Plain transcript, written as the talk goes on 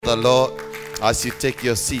the Lord as you take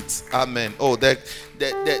your seats. Amen. Oh, the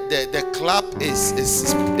clap is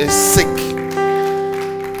sick.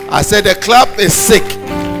 I said the clap is sick.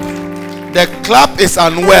 The clap is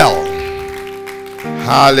unwell.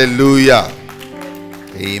 Hallelujah.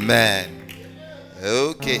 Amen.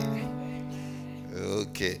 Okay.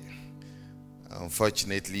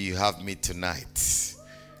 Unfortunately, you have me tonight.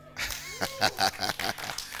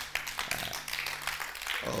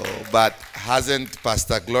 Oh, but hasn't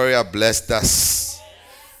Pastor Gloria blessed us?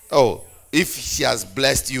 Oh, if she has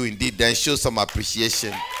blessed you indeed, then show some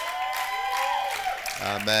appreciation.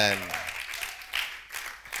 Amen.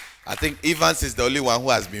 I think Evans is the only one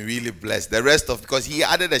who has been really blessed. The rest of, because he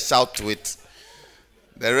added a shout to it.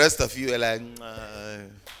 The rest of you are like,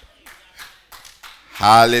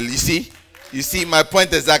 hallelujah. You see my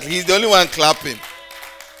point exactly. He's the only one clapping.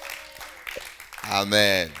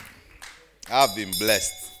 Amen. I've been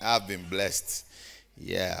blessed.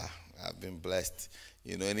 Yeah, I've been blessed.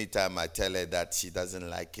 You know, anytime I tell her that, she doesn't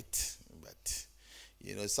like it. But,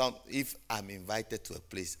 you know, if I'm invited to a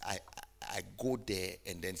place, I go there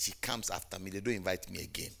and then she comes after me. They don't invite me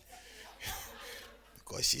again.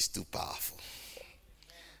 Because she's too powerful.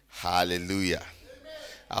 Hallelujah.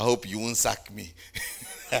 I hope you won't sack me.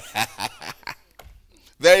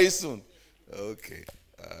 Very soon. Okay.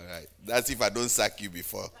 All right. That's if I don't sack you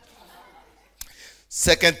before.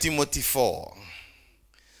 2 Timothy 4.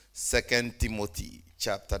 2 Timothy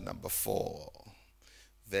chapter number 4.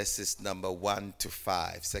 Verses number 1 to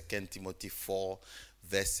 5. 2 Timothy 4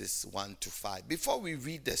 verses 1 to 5. Before we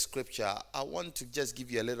read the scripture, I want to just give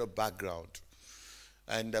you a little background.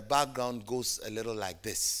 And the background goes a little like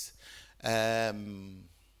this.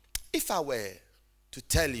 If I were to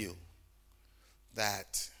tell you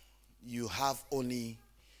that you have only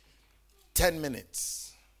 10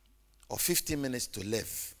 minutes or 15 minutes to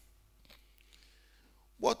live,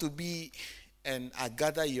 what would be, and I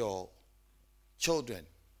gather your children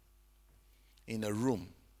in a room,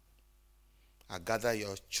 I gather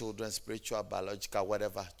your children, spiritual, biological,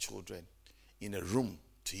 whatever children, in a room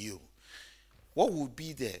to you, what would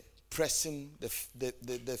be the pressing,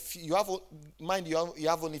 you have, mind you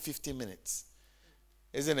have only 15 minutes,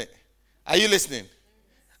 isn't it? Are you listening?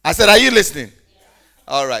 I said, are you listening? Yeah.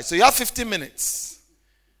 All right, so you have 15 minutes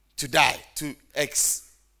to die, to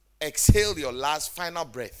exhale your last final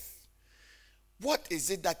breath. What is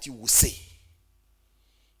it that you will say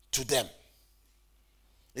to them?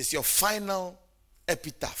 It's your final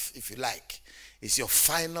epitaph, if you like. It's your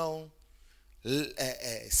final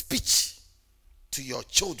speech to your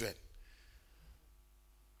children.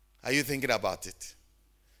 Are you thinking about it?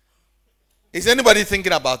 Is anybody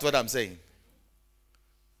thinking about what I'm saying?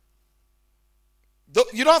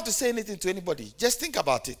 You don't have to say anything to anybody. Just think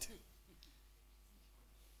about it.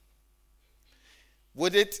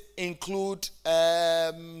 Would it include,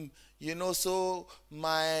 so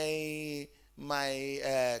my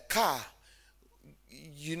car,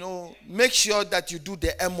 make sure that you do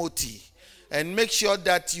the MOT and make sure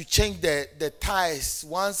that you change the tires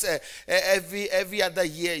once every other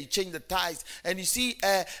year. You change the tires, and you see,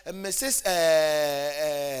 Mrs.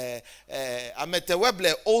 Amete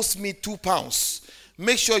Weble owes me £2.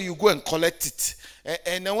 Make sure you go and collect it.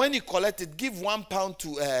 And then when you collect it, give £1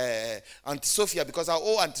 to Auntie Sophia, because I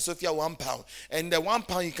owe Auntie Sophia £1. And the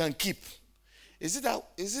 £1 you can keep. Is it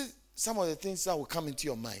some of the things that will come into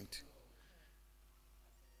your mind?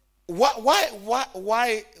 Why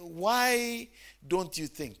don't you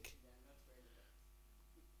think?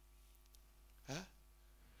 Huh?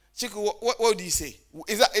 Chico, what do you say?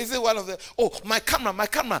 Is it one of the? Oh, my camera.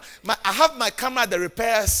 I have my camera at the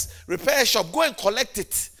repair shop. Go and collect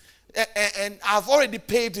it. And I've already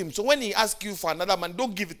paid him. So when he asks you for another man,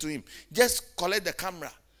 don't give it to him. Just collect the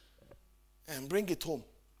camera and bring it home.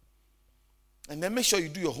 And then make sure you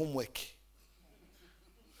do your homework.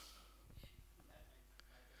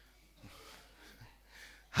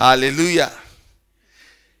 Hallelujah.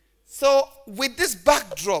 So with this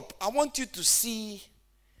backdrop, I want you to see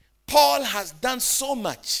Paul has done so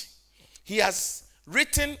much. He has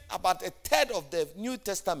written about a third of the New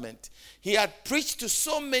Testament. He had preached to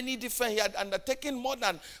so many different, he had undertaken more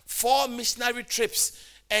than 4 missionary trips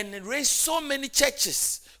and raised so many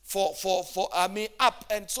churches up,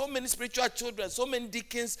 and so many spiritual children, so many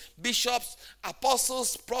deacons, bishops,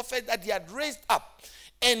 apostles, prophets that he had raised up.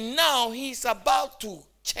 And now he's about to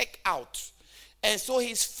check out. And so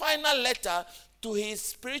his final letter to his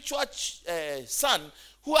spiritual son,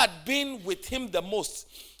 who had been with him the most.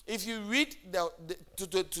 If you read to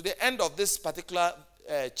the end of this particular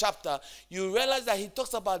chapter, you realize that he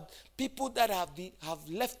talks about people that have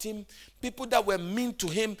left him, people that were mean to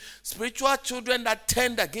him, spiritual children that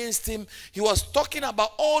turned against him. He was talking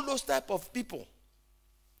about all those type of people.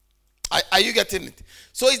 Are you getting it?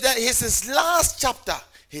 So it's his last chapter,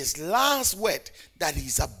 his last word that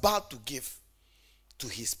he's about to give to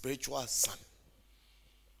his spiritual son.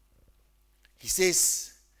 He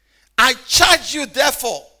says, I charge you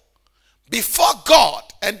therefore before God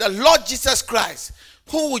and the Lord Jesus Christ,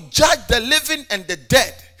 who will judge the living and the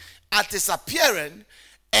dead at his appearing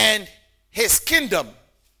and his kingdom.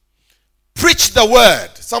 Preach the word.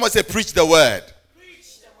 Someone say, preach the word.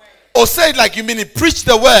 Preach the word. Or say it like you mean it. Preach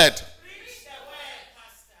the word. Preach the word,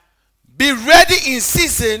 Pastor. Be ready in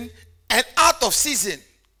season and out of season.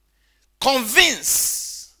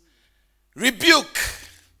 Convince, rebuke,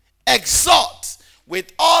 exhort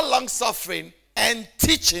with all long suffering and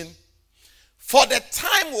teaching. For the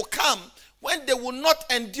time will come when they will not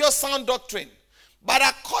endure sound doctrine, but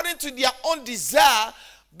according to their own desire,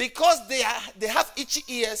 because they have itchy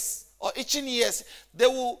ears or itching ears, they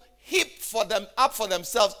will heap up for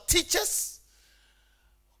themselves teachers,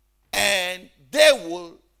 and they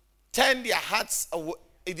will turn their hearts away,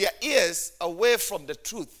 their ears away from the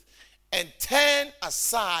truth, and turn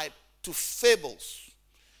aside to fables.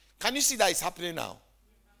 Can you see that it's happening now?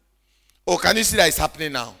 Oh, can you see that it's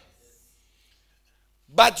happening now?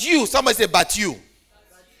 But you, somebody say, but you.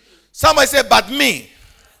 Somebody say, but me.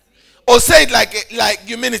 Or say it like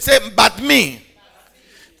you mean it. Say, but me.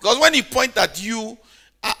 Because when you point at you,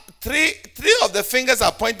 three of the fingers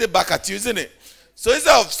are pointed back at you, isn't it? So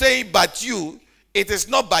instead of saying, but you, it is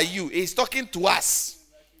not by you. He's talking to us.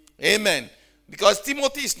 Amen. Because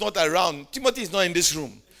Timothy is not around. Timothy is not in this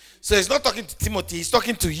room. So he's not talking to Timothy. He's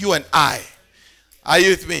talking to you and I. Are you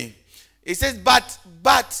with me? He says,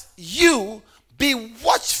 but you be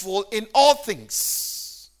watchful in all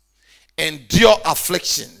things. Endure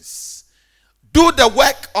afflictions. Do the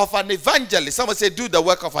work of an evangelist. Someone say, do the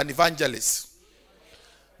work of an evangelist.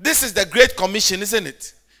 This is the Great Commission, isn't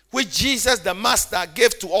it? Which Jesus the Master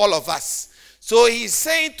gave to all of us. So he's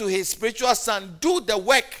saying to his spiritual son, do the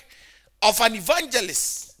work of an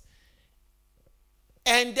evangelist.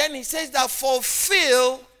 And then he says that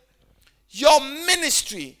fulfill your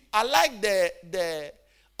ministry. I like the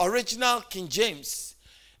original King James.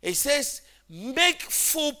 It says, make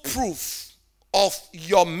full proof of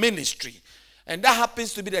your ministry. And that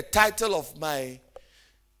happens to be the title of my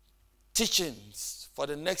teachings for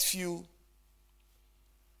the next few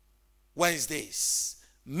Wednesdays.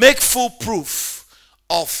 Make full proof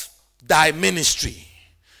of thy ministry.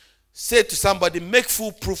 Say to somebody, make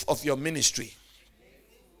full proof of your ministry.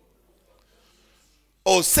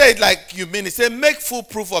 Or say it like you mean it. Say, make full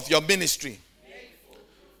proof of your ministry.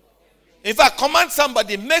 In fact, command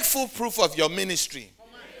somebody, make full proof of your ministry.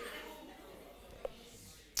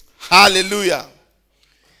 Hallelujah.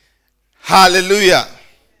 Hallelujah.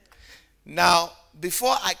 Now,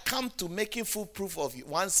 before I come to making full proof of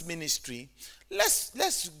one's ministry,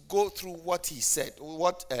 let's go through what he said.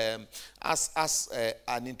 As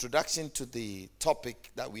an introduction to the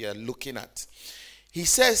topic that we are looking at. He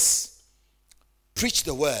says, preach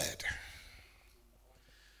the word.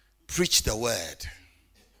 Preach the word.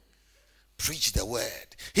 Preach the word.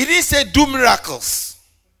 He didn't say do miracles.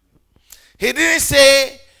 He didn't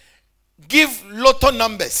say give lotto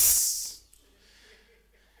numbers.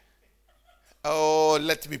 Oh,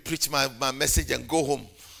 let me preach my message and go home.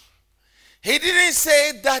 He didn't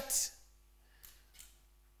say that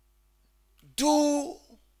do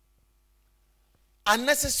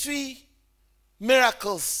unnecessary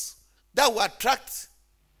miracles that will attract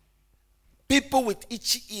people with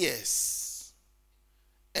itchy ears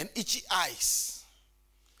and itchy eyes.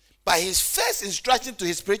 But his first instruction to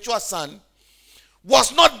his spiritual son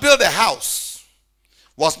was not build a house,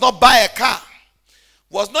 was not buy a car,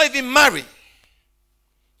 was not even marry.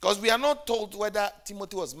 Because we are not told whether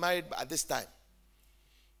Timothy was married at this time.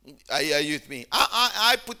 Are you with me?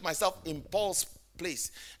 I put myself in Paul's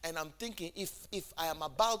place, and I'm thinking, if I am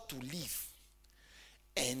about to leave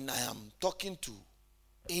and I am talking to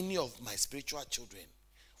any of my spiritual children,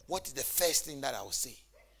 what is the first thing that I will say?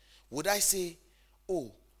 Would I say,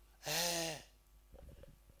 oh,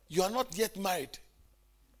 you are not yet married.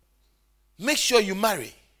 Make sure you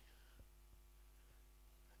marry.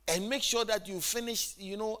 And make sure that you finish,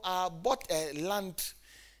 I bought a land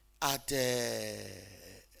at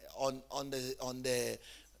on the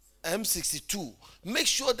M62. Make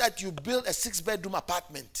sure that you build a 6-bedroom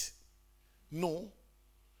apartment. No.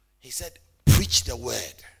 He said, preach the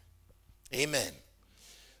word. Amen.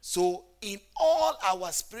 So in all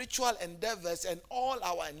our spiritual endeavors and all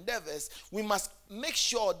our endeavors, we must make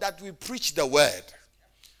sure that we preach the word.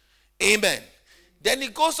 Amen. Then he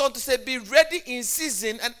goes on to say, be ready in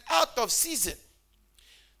season and out of season.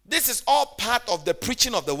 This is all part of the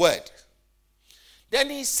preaching of the word. Then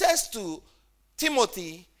he says to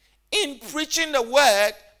Timothy, in preaching the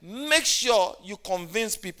word, make sure you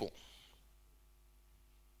convince people.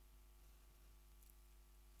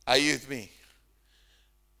 Are you with me?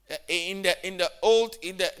 In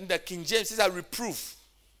the King James, it says a reproof.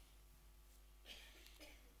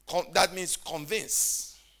 That means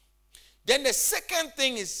convince. Then the second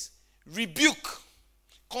thing is rebuke.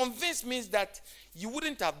 Convince means that you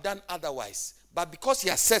wouldn't have done otherwise, but because he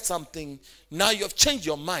has said something, now you have changed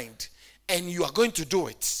your mind and you are going to do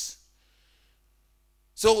it.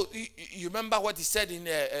 So you remember what he said in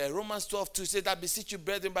Romans 12:2. He said, I beseech you,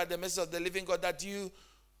 brethren, by the mercy of the living God, that you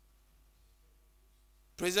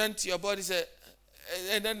present your bodies.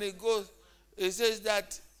 And then it says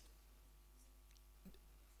that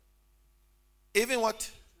even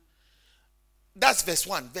what? That's verse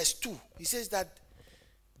 1. Verse 2, he says that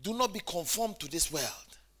do not be conformed to this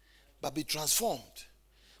world, but be transformed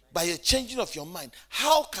by a changing of your mind.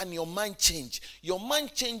 How can your mind change? Your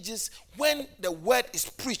mind changes when the word is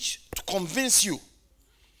preached to convince you.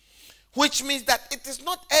 Which means that it is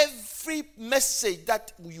not every message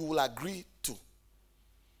that you will agree to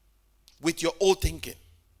with your old thinking.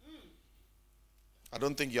 I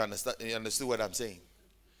don't think you understood what I'm saying.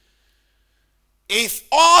 If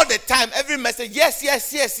all the time, every message, yes,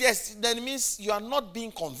 then it means you are not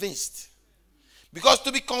being convinced. Because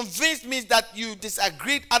to be convinced means that you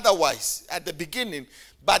disagreed otherwise at the beginning,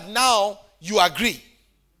 but now you agree.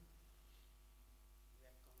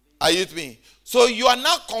 Are you with me? So you are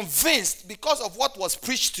now convinced because of what was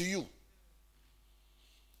preached to you.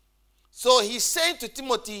 So he's saying to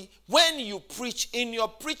Timothy, when you preach, in your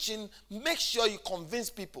preaching, make sure you convince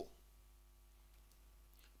people.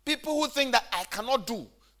 People who think that I cannot do,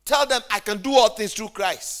 tell them I can do all things through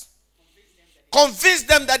Christ. Convince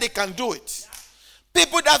them that they can do it.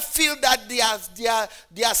 People that feel that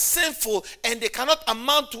they are sinful and they cannot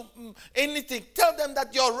amount to anything, tell them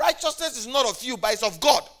that your righteousness is not of you, but it's of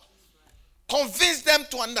God. Convince them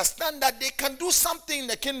to understand that they can do something in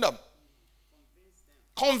the kingdom.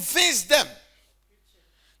 Convince them.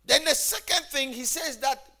 Then the second thing he says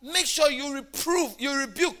that make sure you reprove, you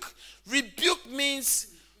rebuke. Rebuke means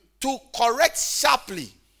to correct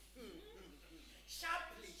sharply.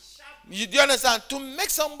 You do you understand? To make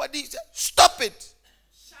somebody say, stop it.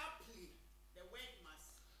 Sharply.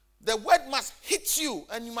 The word must hit you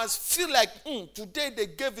and you must feel like, today they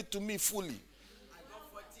gave it to me fully.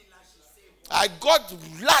 I got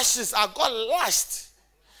lashes. I got lashed.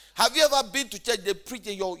 Have you ever been to church? They preach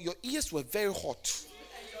and your ears were very hot.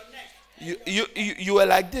 You were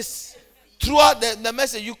like this. Throughout the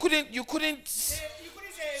message, you couldn't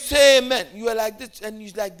say amen. You were like this, and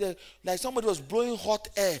you like somebody was blowing hot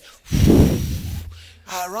air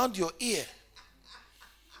around your ear.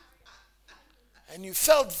 And you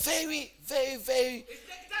felt very, very, very,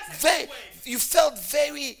 very, you felt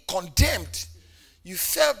very condemned. You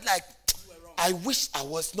felt like, I wish I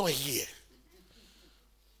was not here.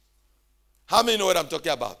 How many know what I'm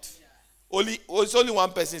talking about? It's only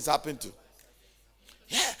one person it's happened to.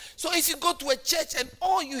 Yeah. So if you go to a church and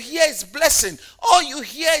all you hear is blessing,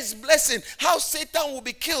 how Satan will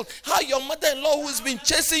be killed, how your mother-in-law who's been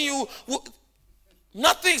chasing you,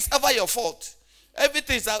 nothing is ever your fault.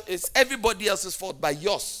 Everything is everybody else's fault but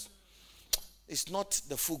yours. It's not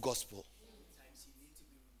the full gospel.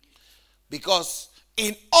 Because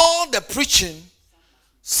in all the preaching,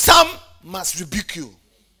 some must rebuke you.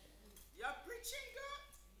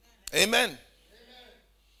 Amen.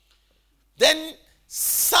 Then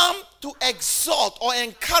some to exhort or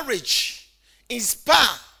encourage, inspire.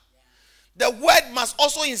 The word must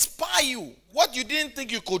also inspire you. What you didn't think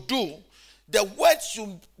you could do, the word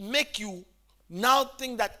should make you now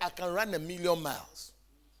think that I can run 1,000,000 miles.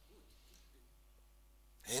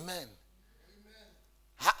 Amen.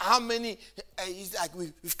 How many, it's like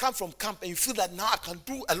we've come from camp and you feel that now I can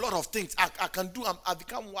do a lot of things. I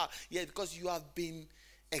become wild. Yeah, because you have been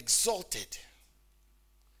exalted.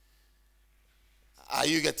 Are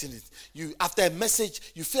you getting it? You after a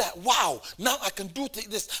message, you feel like, wow, now I can do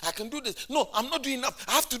this, I can do this. No, I'm not doing enough.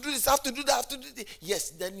 I have to do this, I have to do that, I have to do this.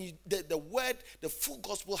 Yes, then the word, the full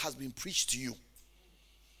gospel has been preached to you.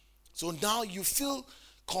 So now you feel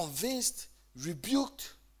convinced,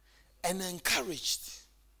 rebuked, and encouraged.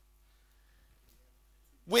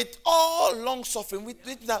 With all long suffering,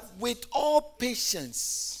 with all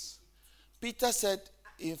patience. Peter said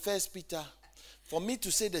in 1 Peter For me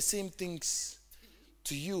to say the same things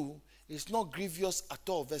to you is not grievous at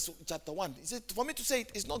all. Verse chapter 1. He said, for me to say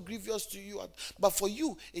it is not grievous to you, but for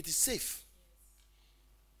you it is safe.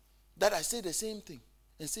 That I say the same thing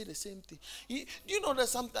and say the same thing. Do you know that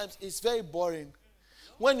sometimes it's very boring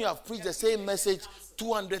when you have preached the same message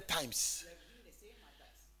 200 times?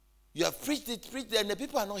 You have preached it, and the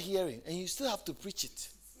people are not hearing, and you still have to preach it.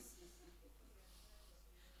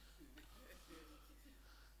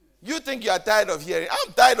 You think you are tired of hearing.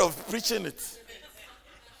 I'm tired of preaching it.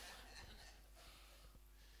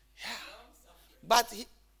 Yeah. But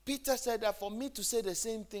Peter said that for me to say the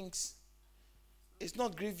same things, it's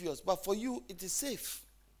not grievous. But for you, it is safe.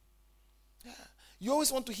 Yeah. You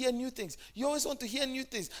always want to hear new things. You always want to hear new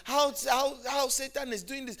things. How Satan is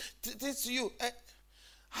doing this to you.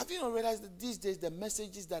 Have you not realized that these days the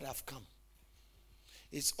messages that have come,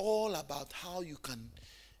 it's all about how you can,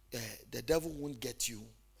 the devil won't get you.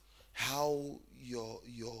 How your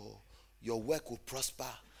work will prosper,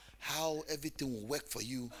 how everything will work for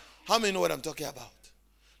you. How many know what I'm talking about?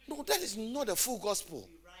 No, that is not the full gospel.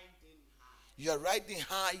 You are riding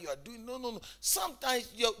high, you are doing no. Sometimes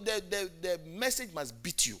the message must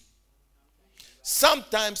beat you.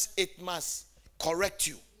 Sometimes it must correct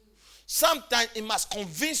you. Sometimes it must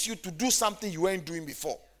convince you to do something you weren't doing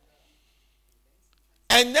before.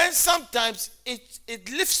 And then sometimes it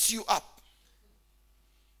lifts you up.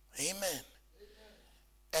 Amen.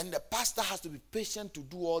 And the pastor has to be patient to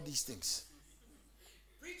do all these things.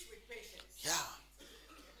 Preach with patience. Yeah.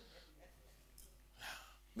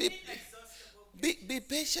 Be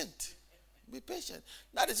patient. Be patient.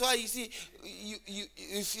 That is why you see,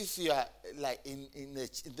 if you are like in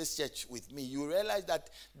this church with me, you realize that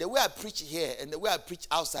the way I preach here and the way I preach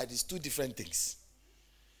outside is two different things.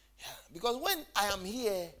 Yeah. Because when I am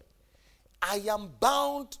here, I am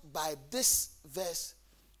bound by this verse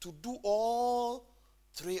to do all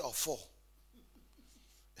 3 or 4.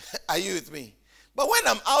 Are you with me? But when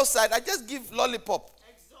I'm outside, I just give lollipop.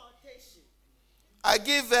 Exaltation. I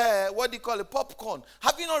give, what do you call it, popcorn.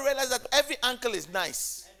 Have you not realized that every uncle is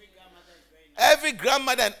nice? Every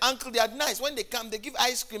grandmother and uncle, they are nice. When they come, they give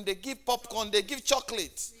ice cream, they give popcorn, they give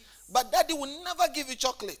chocolate. But daddy will never give you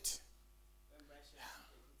chocolate.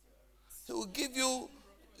 He will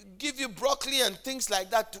give you broccoli and things like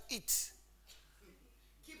that to eat.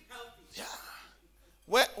 Yeah.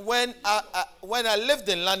 When I lived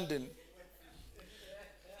in London,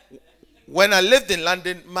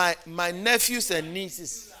 my nephews and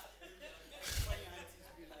nieces,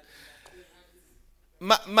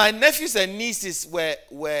 my nephews and nieces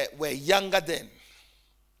were younger then.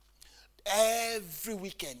 Every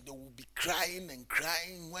weekend they will be crying and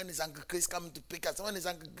crying. When is Uncle Chris coming to pick us? When is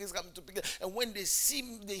Uncle Chris coming to pick us? And when they see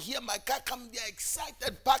me, they hear my car come, they are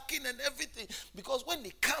excited, parking and everything. Because when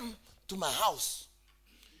they come to my house,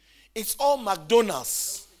 it's all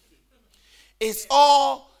McDonald's. It's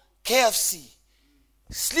all KFC.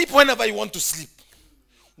 Sleep whenever you want to sleep.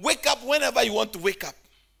 Wake up whenever you want to wake up.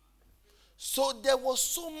 So there was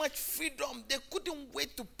so much freedom. They couldn't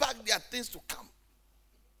wait to pack their things to come.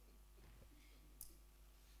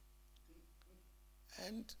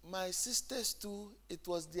 And my sisters too, it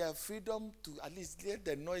was their freedom to at least let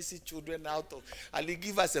the noisy children out of, at least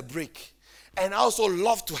give us a break. And I also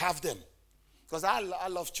love to have them. Because I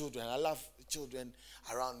love children. I love children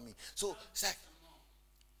around me. So it's like,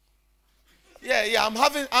 yeah, I'm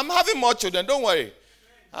having more children. Don't worry.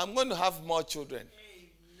 I'm going to have more children.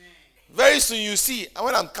 Very soon you see,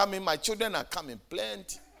 when I'm coming, my children are coming.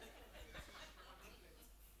 Plenty.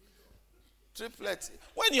 Triplets.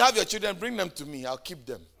 When you have your children, bring them to me. I'll keep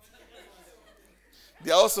them.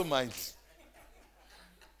 They are also mine.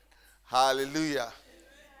 Hallelujah.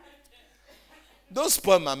 Don't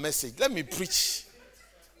spoil my message. Let me preach.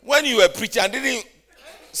 When you were preaching, I didn't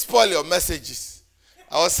spoil your messages.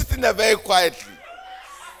 I was sitting there very quietly.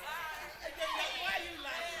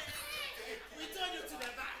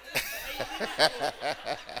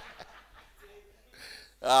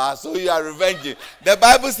 So you are revenging. The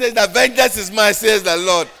Bible says that vengeance is mine, says the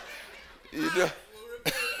Lord. You know?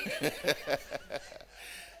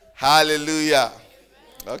 Hallelujah.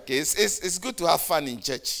 Okay, it's good to have fun in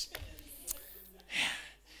church.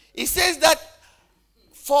 It says that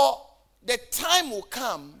for the time will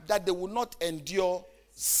come that they will not endure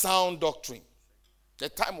sound doctrine. The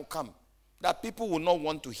time will come that people will not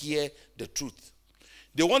want to hear the truth.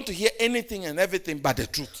 They want to hear anything and everything but the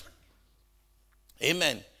truth.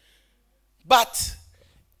 Amen. But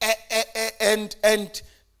and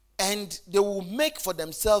they will make for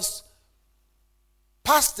themselves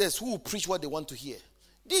pastors who will preach what they want to hear.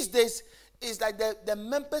 These days, it's like the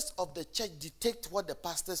members of the church dictate what the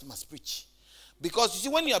pastors must preach. Because you see,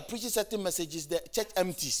 when you are preaching certain messages, the church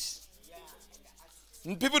empties.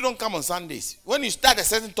 People don't come on Sundays. When you start a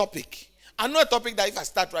certain topic, I know a topic that if I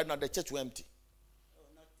start right now, the church will empty.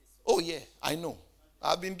 Oh yeah, I know.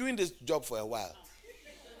 I've been doing this job for a while.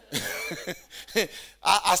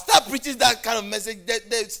 I start preaching that kind of message.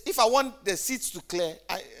 If I want the seats to clear,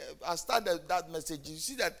 I start that message. You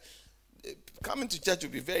see that coming to church will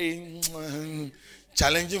be very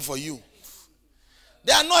challenging for you.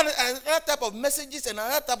 There are not another type of messages and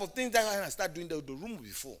another type of things that when I start doing, the room will be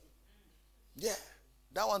full. Yeah,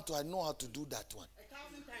 that one too, I know how to do that one.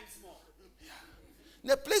 1,000 times more. Yeah.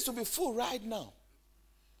 The place will be full right now.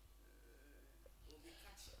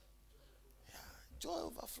 Yeah, joy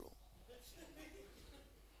overflow.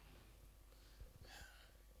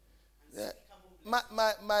 Yeah.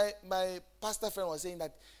 My pastor friend was saying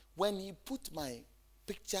that when he put my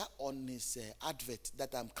picture on his advert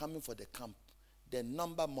that I'm coming for the camp, the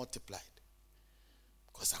number multiplied.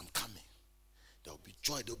 Because I'm coming. There will be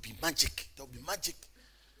joy. There will be magic. There will be magic.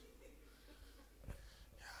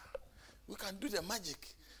 Yeah. We can do the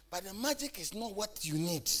magic. But the magic is not what you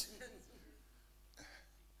need.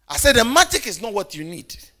 I said the magic is not what you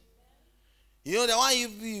need. You know, the one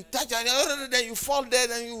you touch and then you fall there,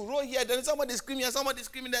 then you roll here, then somebody screaming and somebody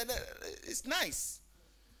screaming there. It's nice.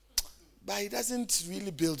 But it doesn't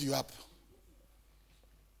really build you up.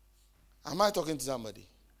 Am I talking to somebody?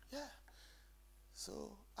 Yeah.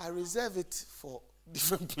 So I reserve it for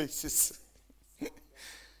different places.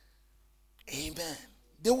 Amen.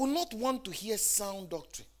 They will not want to hear sound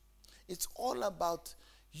doctrine. It's all about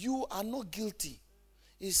you are not guilty.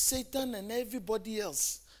 It's Satan and everybody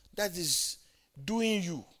else that is doing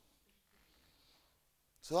you.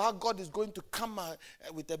 So how God is going to come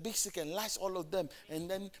with a big stick and lash all of them and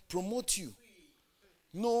then promote you.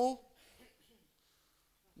 No.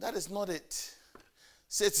 That is not it.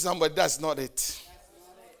 Say to somebody, that's not it.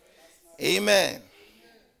 Amen.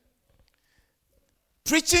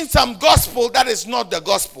 Preaching some gospel, that is not the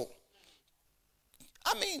gospel.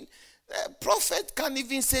 I mean, the prophet can't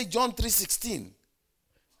even say John 3:16.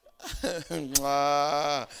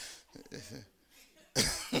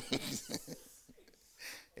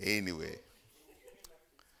 Anyway.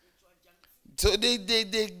 So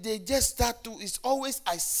they just start to, it's always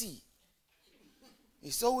I see.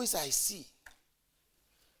 It's always I see.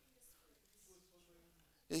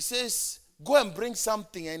 It says, go and bring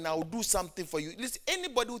something and I'll do something for you. Listen,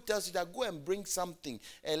 anybody who tells you that go and bring something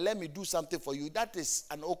and let me do something for you, that is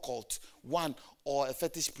an occult one or a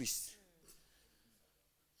fetish priest.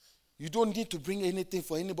 You don't need to bring anything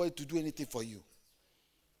for anybody to do anything for you.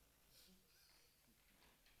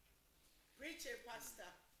 Preach it, Pastor.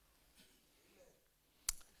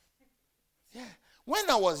 Yeah. When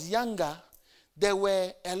I was younger, there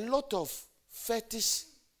were a lot of fetish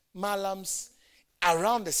malams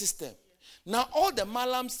around the system. Now all the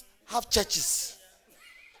malams have churches.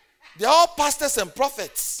 They're all pastors and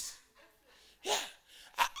prophets. Yeah.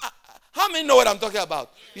 How many know what I'm talking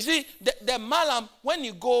about? You see, the malam, when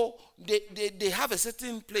you go, they have a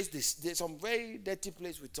certain place, there's some very dirty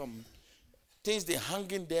place with some things they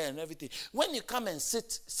hanging there and everything. When you come and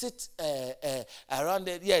sit around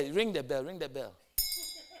there, yeah, ring the bell.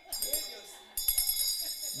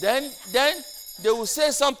 Then they will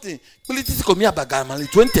say something. 20.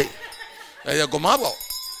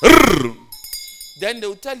 Then they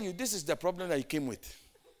will tell you this is the problem that you came with.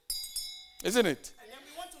 Isn't it? And then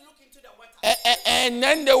we want to look into the water. And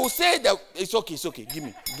then they will say that it's okay. Give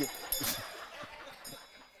me.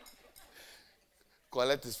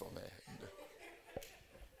 Collect this from her.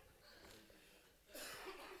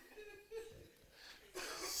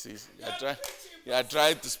 See, you are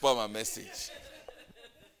trying to spoil my message.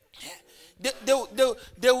 They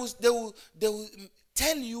will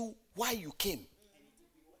tell you why you came.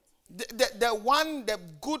 The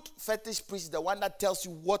good fetish priest is the one that tells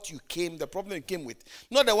you what you came, the problem you came with.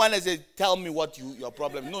 Not the one that says, tell me what your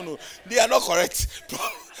problem. No, they are not correct.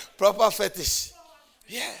 Proper fetish.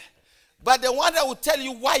 Yeah. But the one that will tell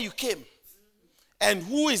you why you came and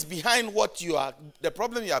who is behind what you are, the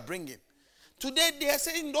problem you are bringing. Today they are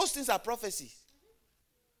saying those things are prophecy.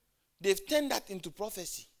 They've turned that into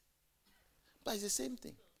prophecy. But it's the same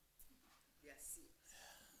thing.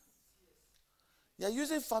 They are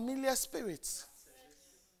using familiar spirits.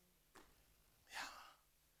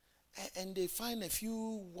 Yeah. And they find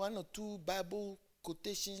one or two Bible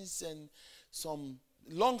quotations and some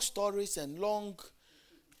long stories and long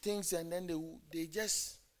things, and then they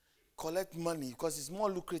just collect money because it's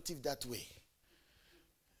more lucrative that way.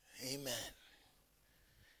 Amen.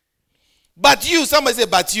 But you, somebody say,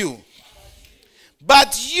 but you.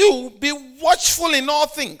 But you be watchful in all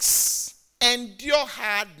things. Endure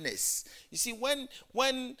hardness. You see, when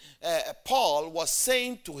Paul was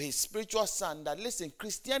saying to his spiritual son that, listen,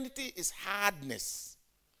 Christianity is hardness.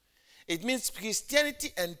 It means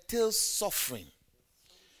Christianity entails suffering.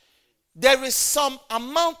 There is some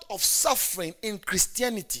amount of suffering in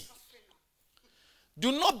Christianity.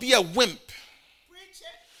 Do not be a wimp.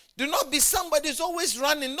 Do not be somebody who's always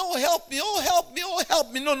running. No, help me, oh, help me, oh,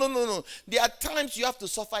 help me. No. There are times you have to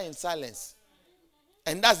suffer in silence.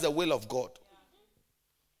 And that's the will of God.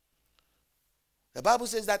 The Bible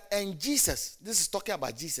says that, and Jesus, this is talking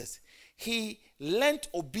about Jesus, he learned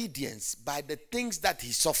obedience by the things that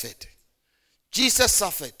he suffered. Jesus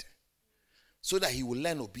suffered so that he will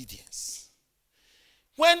learn obedience.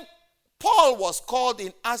 When Paul was called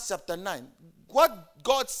in Acts chapter 9, what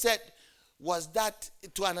God said was that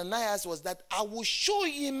to Ananias was that I will show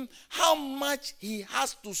him how much he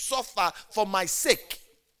has to suffer for my sake.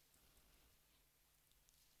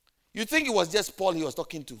 You think it was just Paul he was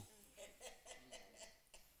talking to?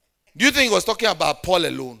 Do you think he was talking about Paul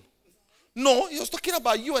alone? No, he was talking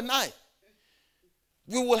about you and I.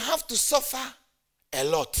 We will have to suffer a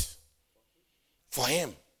lot for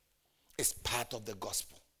him. It's part of the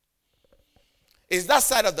gospel. It's that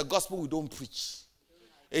side of the gospel we don't preach.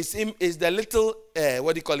 It's the little,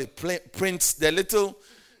 what do you call it, prints, the little,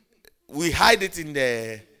 we hide it in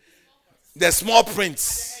the small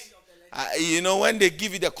prints. You know, when they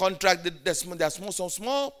give you the contract, there are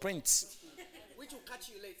small prints. Which will catch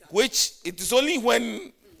you later. Which, it is only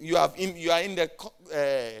when you are in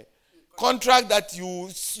the contract that you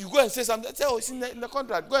go and say something. Say, oh, it's in the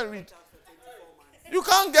contract. Go and read. You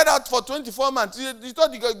can't get out for 24 months. You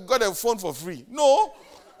thought you got a phone for free. No.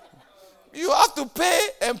 You have to pay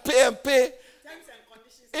and pay and pay.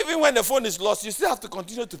 Even when the phone is lost, you still have to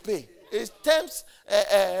continue to pay. It's terms,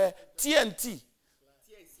 TNT.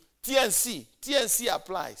 TNC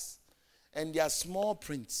applies. And they are small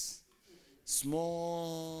prints.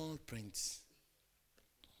 Small prints.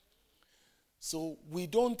 So we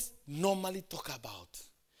don't normally talk about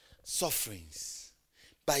sufferings.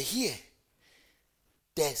 But here,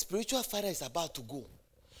 the spiritual father is about to go.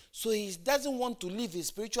 So he doesn't want to leave his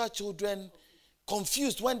spiritual children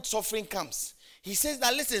confused when suffering comes. He says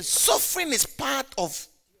that, listen, suffering is part of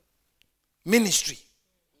ministry.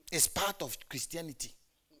 It's part of Christianity.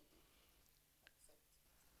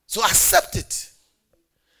 So accept it.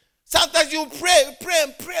 Sometimes you pray.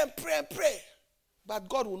 But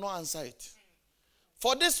God will not answer it.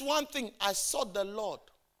 For this one thing, I sought the Lord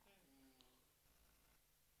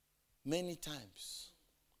many times.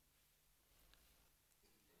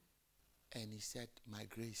 And he said, my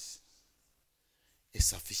grace is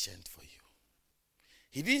sufficient for you.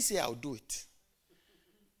 He didn't say, I'll do it.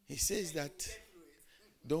 He says that,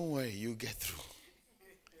 don't worry, you get through.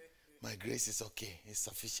 My grace is okay. It's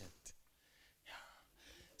sufficient. Yeah.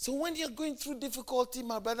 So when you're going through difficulty,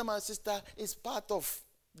 my brother, my sister, it's part of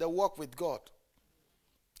the walk with God.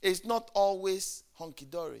 It's not always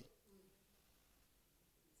hunky-dory.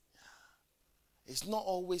 It's not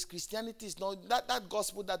always Christianity. Is not that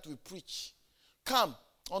gospel that we preach. Come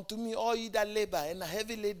unto me, all ye that labor and are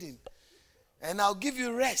heavy laden, and I'll give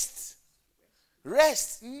you rest.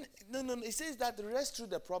 Rest. No. It says that rest through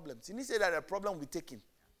the problems. He didn't say that the problem will be taken.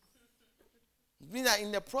 It means that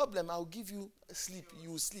in the problem, I'll give you sleep. You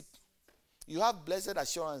will sleep. You have blessed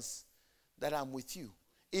assurance that I'm with you,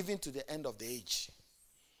 even to the end of the age.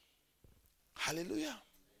 Hallelujah.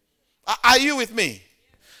 Are you with me?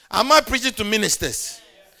 Am I preaching to ministers?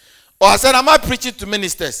 Or I said, am I preaching to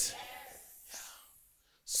ministers? Yeah.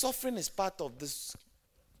 Suffering is part of this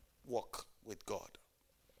walk with God.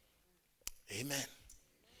 Amen.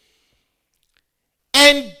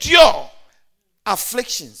 Endure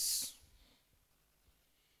afflictions.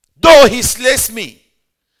 Though he slays me,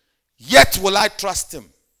 yet will I trust him.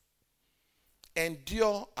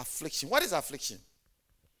 Endure affliction. What is affliction?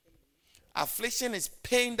 Affliction is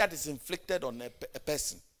pain that is inflicted on a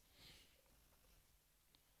person.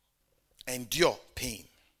 Endure pain.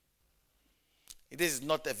 It is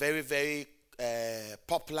not a very, very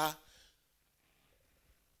popular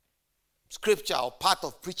scripture or part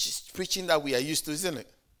of preaching that we are used to, isn't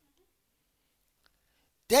it?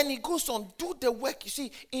 Then he goes on, do the work. You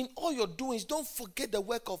see, in all your doings, don't forget the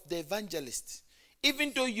work of the evangelist.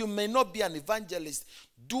 Even though you may not be an evangelist,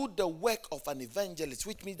 do the work of an evangelist,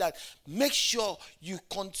 which means that make sure you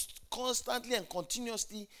constantly and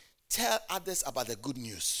continuously tell others about the good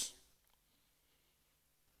news.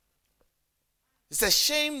 It's a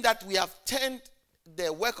shame that we have turned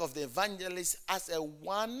the work of the evangelist as a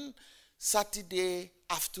one Saturday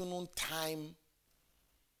afternoon time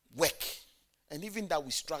work. And even that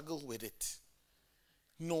we struggle with it.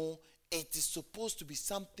 No, It is supposed to be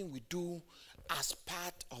something we do as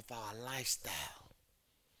part of our lifestyle.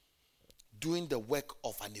 Doing the work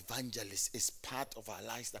of an evangelist is part of our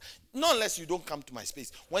lifestyle. Not unless you don't come to my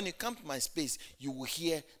space. When you come to my space, you will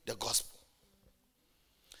hear the gospel.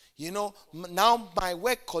 You know, now my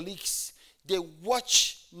work colleagues, they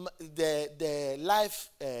watch the live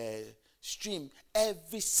stream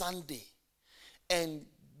every Sunday. And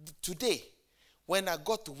today, when I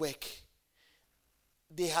got to work,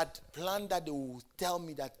 they had planned that they would tell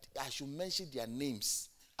me that I should mention their names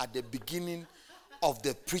at the beginning of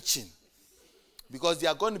the preaching. Because they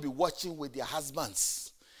are going to be watching with their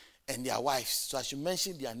husbands and their wives. So I should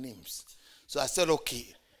mention their names. So I said,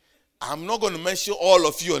 okay, I'm not going to mention all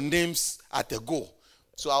of your names at a go.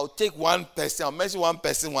 So I'll take one person. I'll mention one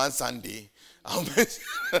person one Sunday. I'll mention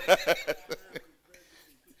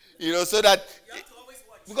you know, so that You have to always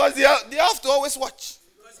watch. because they have to always watch.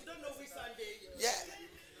 Because you don't know which Sunday. Yeah.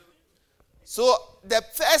 So the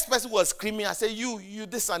first person was screaming. I said, you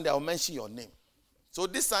this Sunday I'll mention your name. So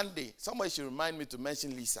this Sunday, somebody should remind me to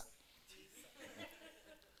mention Lisa.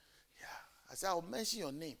 Yeah. I said, I'll mention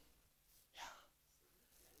your name. Yeah.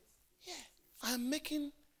 Yeah.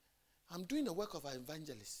 I'm doing the work of an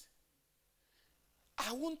evangelist.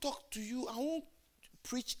 I won't talk to you. I won't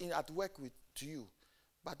preach at work to you.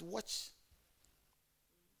 But watch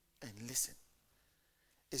and listen.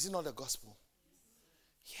 Is it not the gospel?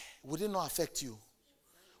 Yeah. Would it not affect you?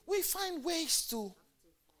 We find ways to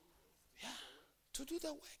do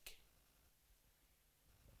the work.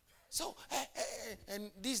 So,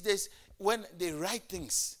 and these days, when they write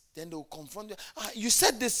things, then they'll confront you. You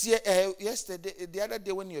said this yesterday, the other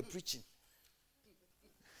day when you were preaching.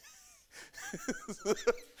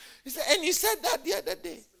 He said, and you said that the other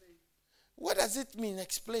day. What does it mean?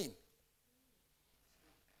 Explain.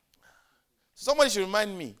 Somebody should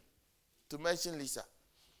remind me to mention Lisa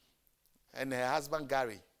and her husband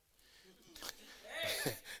Gary.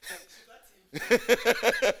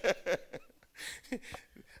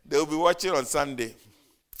 They'll be watching on Sunday.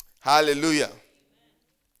 Hallelujah.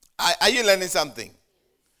 Are you learning something?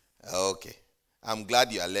 Okay. I'm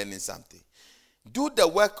glad you are learning something. Do the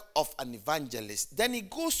work of an evangelist. Then he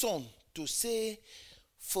goes on to say,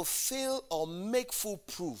 fulfill or make full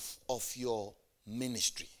proof of your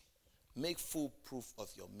ministry. Make full proof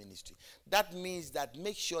of your ministry. That means that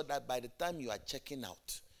make sure that by the time you are checking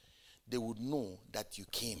out, they would know that you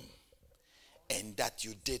came and that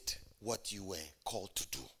you did what you were called to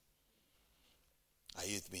do. Are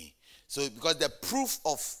you with me? So, because the proof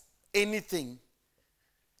of anything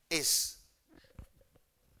is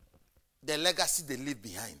the legacy they leave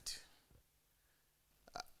behind.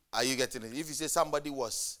 Are you getting it? If you say somebody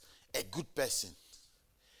was a good person,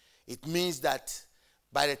 it means that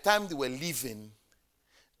by the time they were leaving,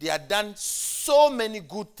 they had done so many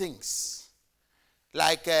good things.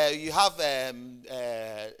 Like you have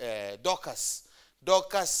Dorcas.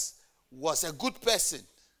 Dorcas was a good person.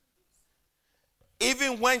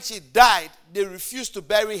 Even when she died, they refused to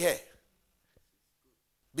bury her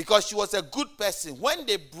because she was a good person. When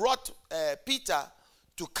they brought Peter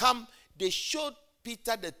to come, they showed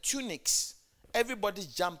Peter the tunics, everybody's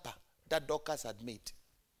jumper that Dorcas had made.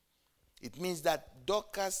 It means that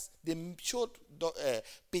Dorcas, they showed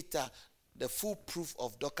Peter the full proof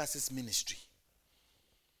of Dorcas's ministry.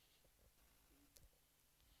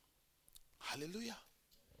 Hallelujah.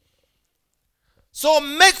 So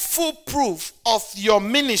make full proof of your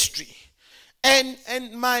ministry. And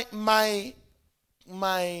my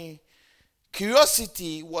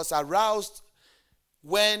curiosity was aroused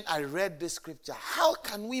when I read this scripture. How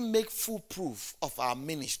can we make full proof of our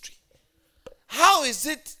ministry?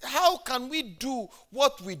 How can we do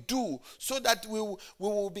what we do so that we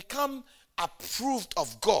will become approved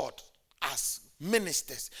of God as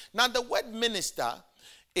ministers? Now the word minister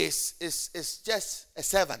is just a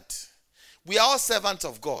servant. We are all servants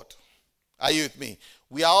of God. Are you with me?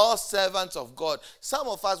 We are all servants of God. Some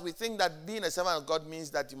of us, we think that being a servant of God means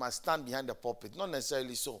that you must stand behind the pulpit. Not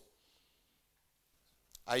necessarily so.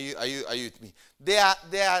 Are you with me? There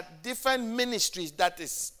are different ministries that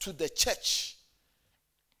is to the church.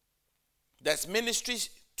 There's ministries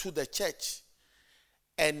to the church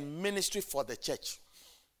and ministry for the church.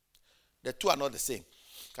 The two are not the same.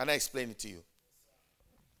 Can I explain it to you?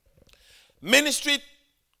 Ministry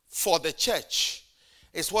for the church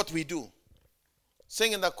is what we do.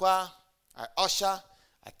 Sing in the choir, I usher,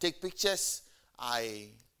 I take pictures, I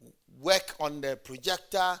work on the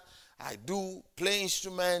projector, I do play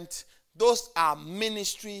instrument. Those are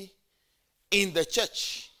ministry in the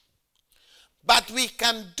church. But we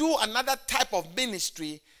can do another type of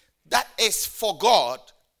ministry that is for God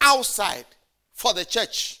outside for the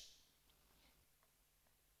church.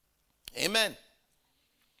 Amen.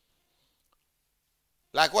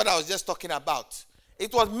 Like what I was just talking about.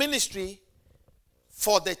 It was ministry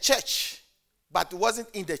for the church, but it wasn't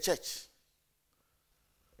in the church.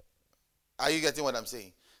 Are you getting what I'm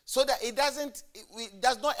saying? So that it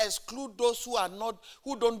does not exclude those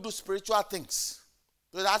who don't do spiritual things.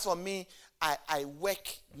 So that's for me. I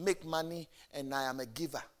work, make money, and I am a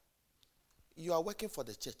giver. You are working for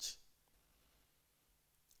the church.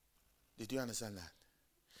 Did you understand that?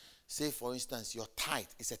 Say, for instance, your tithe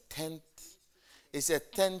is a tenth. It's a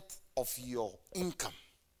tenth of your income,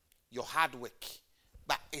 your hard work,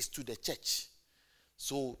 but it's to the church.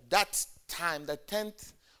 So that time, the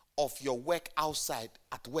tenth of your work outside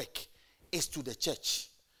at work is to the church.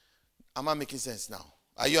 Am I making sense now?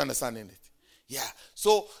 Are you understanding it? Yeah.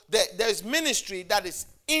 So there is ministry that is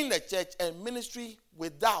in the church and ministry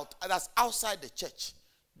that's outside the church.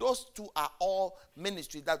 Those two are all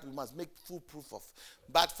ministry that we must make full proof of.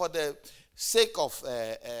 But for the sake of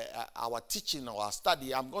our teaching or our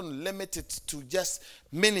study, I'm going to limit it to just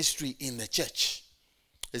ministry in the church.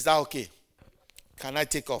 Is that okay? Can I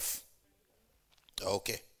take off?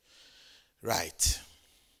 Okay. Right.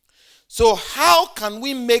 So how can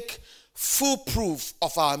we make full proof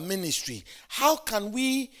of our ministry? How can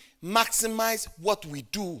we maximize what we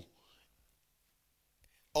do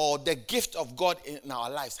or the gift of God in our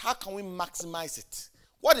lives? How can we maximize it?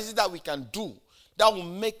 What is it that we can do that will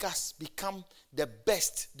make us become the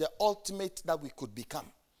best, the ultimate that we could become?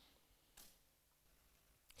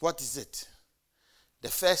 What is it? The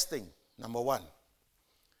first thing, number one,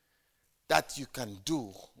 that you can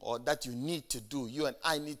do or that you need to do, you and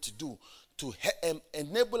I need to do to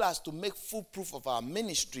enable us to make full proof of our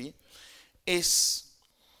ministry is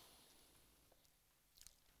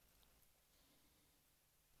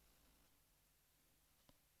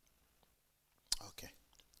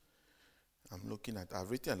I've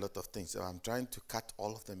written a lot of things, so I'm trying to cut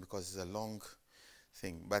all of them because it's a long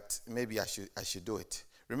thing, but maybe I should do it.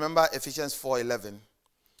 Remember Ephesians 4:11,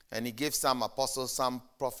 and he gave some apostles, some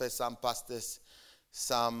prophets, some pastors,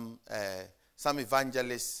 some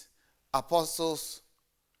evangelists, apostles,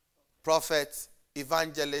 prophets,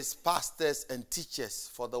 evangelists, pastors, and teachers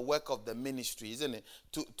for the work of the ministry, isn't it?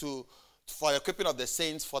 For the equipping of the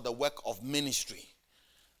saints for the work of ministry,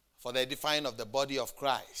 for the edifying of the body of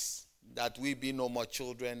Christ, that we be no more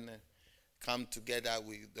children, come together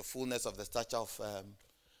with the fullness of the stature of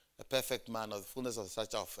a perfect man, or the fullness of the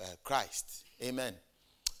stature of Christ. Amen.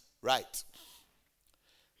 Right.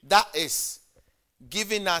 That is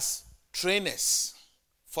giving us trainers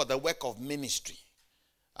for the work of ministry.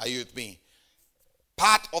 Are you with me?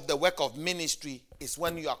 Part of the work of ministry is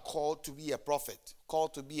when you are called to be a prophet,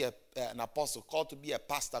 called to be an apostle, called to be a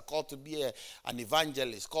pastor, called to be an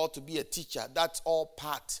evangelist, called to be a teacher. That's all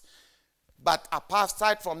part. But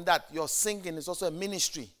aside from that, your singing is also a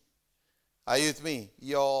ministry. Are you with me?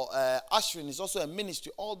 Your ushering is also a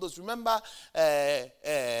ministry. All those, remember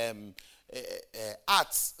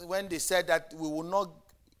Acts, when they said that we will not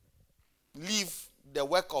leave the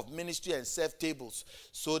work of ministry and serve tables.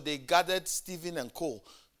 So they gathered Stephen and Co.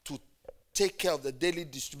 to take care of the daily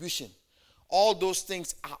distribution. All those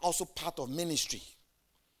things are also part of ministry.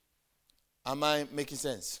 Am I making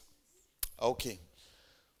sense? Okay.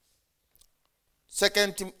 2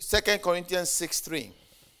 Corinthians 6:3.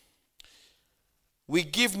 We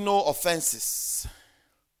give no offense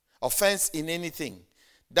in anything,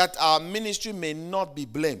 that our ministry may not be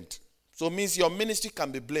blamed. So it means your ministry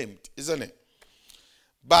can be blamed, isn't it?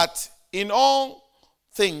 But in all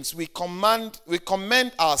things we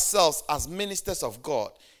commend ourselves as ministers of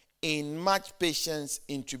God in much patience,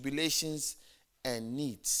 in tribulations and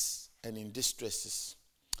needs, and in distresses.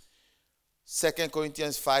 2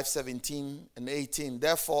 Corinthians 5:17 and 18.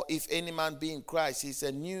 Therefore, if any man be in Christ, he is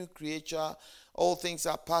a new creature. All things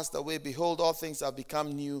are passed away. Behold, all things have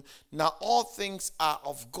become new. Now all things are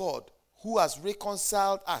of God, who has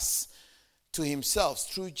reconciled us to himself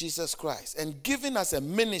through Jesus Christ, and given us a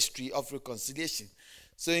ministry of reconciliation.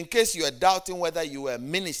 So in case you are doubting whether you are a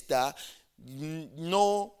minister,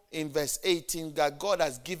 know in verse 18 that God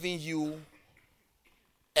has given you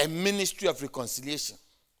a ministry of reconciliation.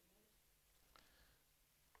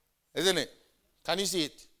 Isn't it? Can you see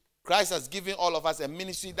it? Christ has given all of us a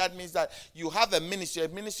ministry. That means that you have a ministry. A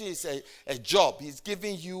ministry is a job. He's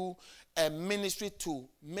giving you a ministry to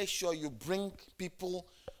make sure you bring people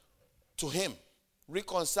to him.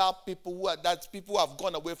 Reconcile people who have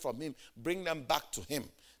gone away from him. Bring them back to him.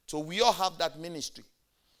 So we all have that ministry.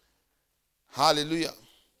 Hallelujah.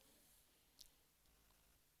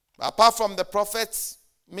 Apart from the prophets,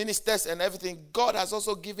 ministers, and everything, God has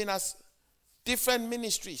also given us different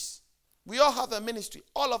ministries. We all have a ministry.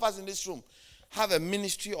 All of us in this room have a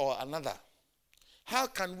ministry or another. How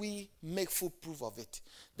can we make full proof of it?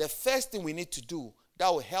 The first thing we need to do that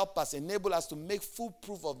will help us, enable us to make full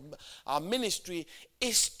proof of our ministry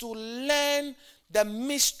is to learn the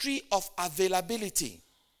mystery of availability.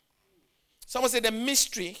 Someone say the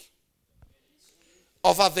mystery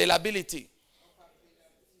of availability.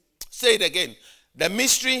 Say it again. The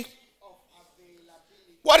mystery of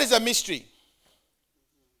availability. What is a mystery?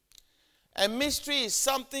 A mystery is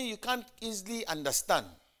something you can't easily understand.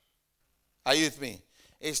 Are you with me?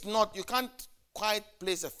 It's not, you can't quite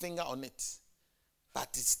place a finger on it, but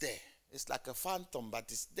it's there. It's like a phantom, but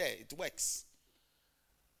it's there. It works.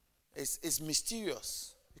 It's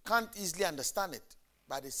mysterious. You can't easily understand it,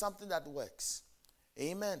 but it's something that works.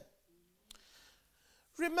 Amen.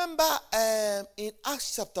 Remember in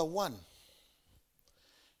Acts chapter 1,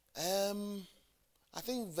 I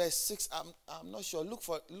think verse 6, I'm not sure. Look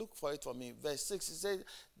for it for me. Verse 6, it says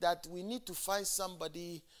that we need to find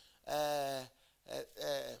somebody.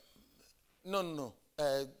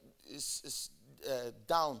 It's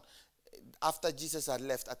down after Jesus had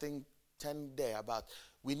left. I think 10 there about.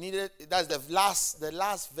 We needed, that's the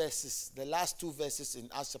last verses, the last two verses in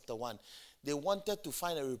Acts chapter 1. They wanted to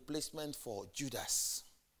find a replacement for Judas.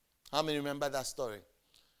 How many remember that story?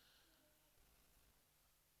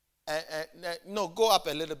 No, go up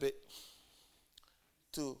a little bit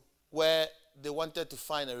to where they wanted to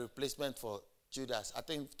find a replacement for Judas. I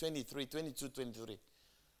think 22, 23.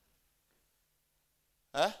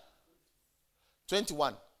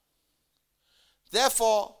 21.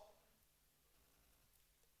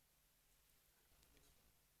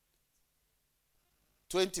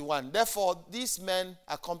 Therefore, these men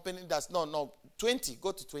accompanied us. No, 20.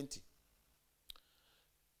 Go to 20.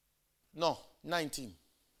 No, 19.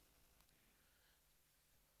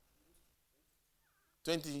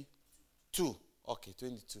 22. Okay,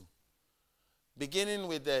 22. Beginning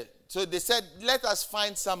with so they said, let us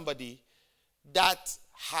find somebody that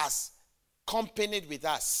has accompanied with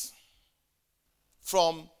us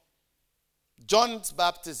from John's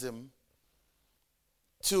baptism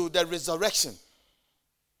to the resurrection.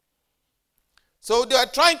 So they are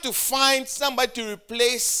trying to find somebody to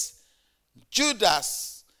replace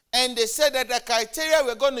Judas. And they said that the criteria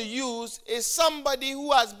we're going to use is somebody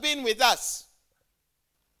who has been with us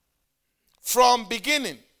from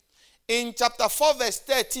beginning. In chapter 4 verse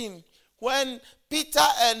 13, when Peter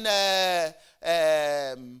and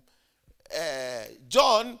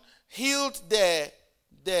John healed the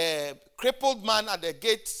crippled man at the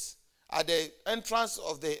gates, at the entrance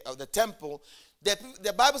of the temple,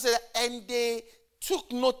 the Bible says, and they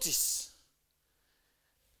took notice.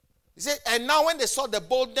 He said, and now when they saw the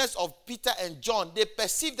boldness of Peter and John, they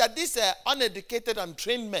perceived that these are uneducated and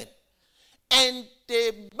trained men. And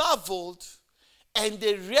they marveled, and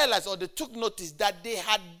they realized, or they took notice, that they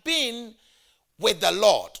had been with the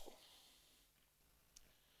Lord.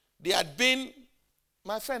 They had been,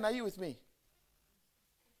 my friend, are you with me?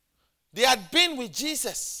 They had been with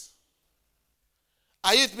Jesus.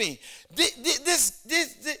 Are you with me?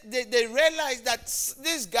 They realized that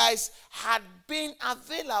these guys had been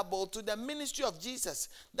available to the ministry of Jesus.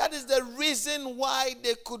 That is the reason why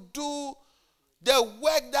they could do the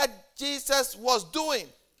work that Jesus was doing.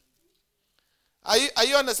 Are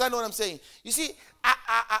you understanding what I'm saying? You see,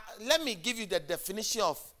 let me give you the definition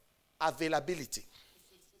of availability.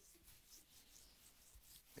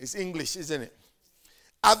 It's English, isn't it?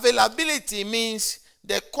 Availability means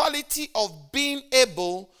the quality of being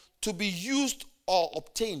able to be used or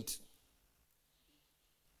obtained.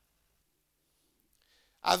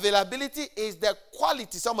 Availability is the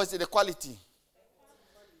quality. Somebody say the quality.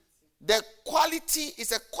 The quality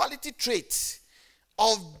is a quality trait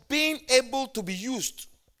of being able to be used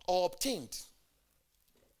or obtained.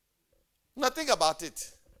 Now think about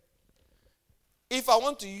it. If I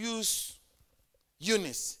want to use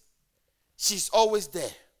Eunice, she's always there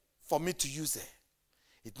for me to use her.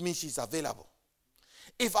 It means she's available.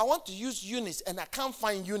 If I want to use Eunice and I can't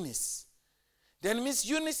find Eunice, then it means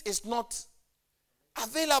Eunice is not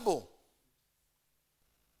available.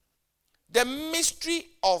 The mystery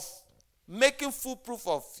of making full proof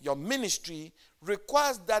of your ministry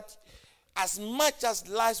requires that as much as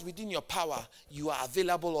lies within your power, you are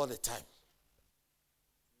available all the time.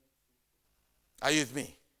 Are you with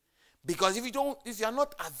me? Because if you are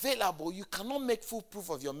not available, you cannot make full proof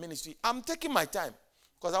of your ministry. I'm taking my time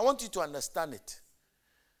because I want you to understand it.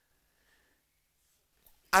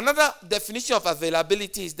 Another definition of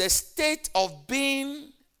availability is the state of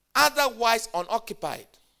being otherwise unoccupied.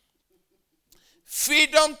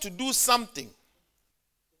 Freedom to do something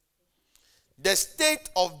the state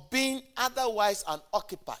of being otherwise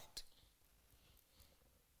unoccupied.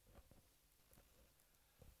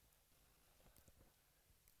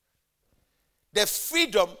 The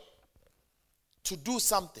freedom to do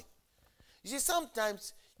something. You see,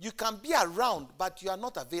 sometimes you can be around, but you are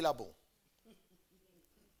not available.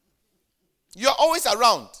 You are always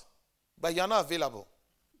around, but you are not available.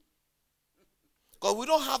 Because we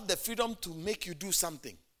don't have the freedom to make you do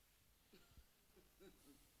something.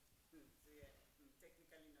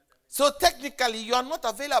 So technically, you are not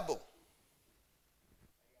available.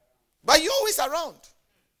 But you're always around.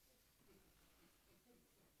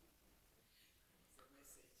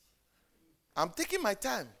 I'm taking my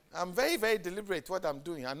time. I'm very, very deliberate what I'm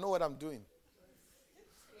doing. I know what I'm doing.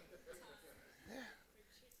 Yeah.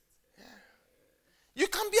 Yeah. You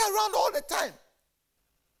can be around all the time,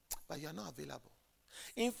 but you're not available.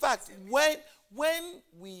 In fact, when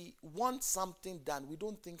we want something done, we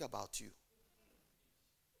don't think about you.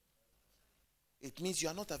 It means you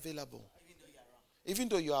are not available. Even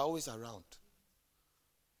though you are always around.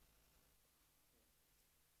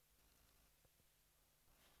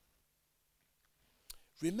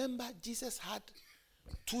 Remember, Jesus had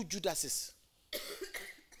two Judases.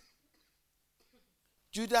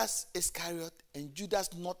 Judas Iscariot and Judas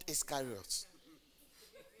not Iscariot.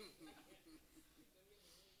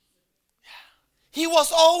 He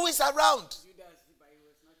was always around.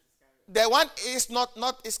 The one is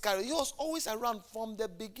not Iscariot. He was always around from the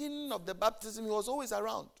beginning of the baptism. He was always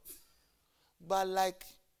around. But like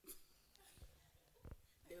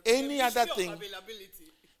any other thing,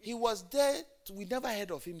 he was there. We never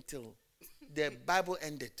heard of him till the Bible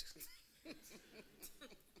ended.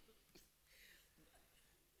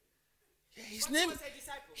 Yeah, his name.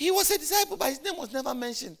 He was a disciple, but his name was never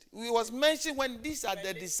mentioned. He was mentioned when these are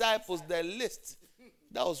the disciples, the list.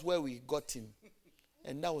 That was where we got him.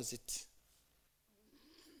 And that was it.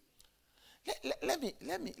 Let me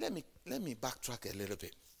backtrack a little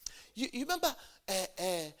bit. You remember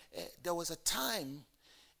there was a time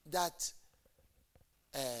that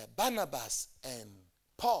Barnabas and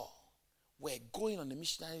Paul were going on a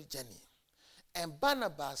missionary journey, and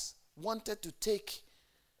Barnabas wanted to take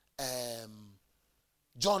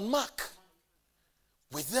John Mark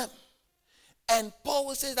with them, and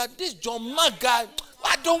Paul says that this John Mark guy,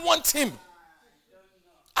 I don't want him.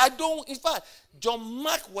 In fact, John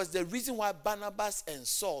Mark was the reason why Barnabas and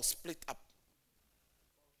Saul split up.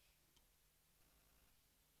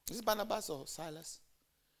 Is it Barnabas or Silas?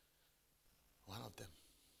 One of them.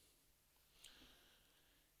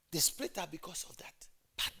 They split up because of that.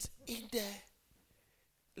 But in the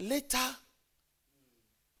later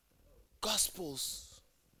Gospels,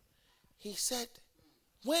 he said,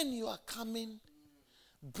 when you are coming,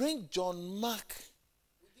 bring John Mark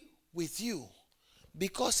with you,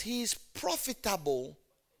 because he is profitable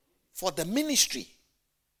for the ministry.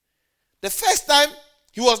 The first time,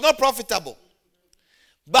 he was not profitable.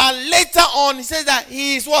 But later on, he says that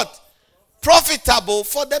he is what? Profitable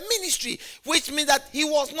for the ministry, which means that he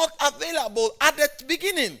was not available at the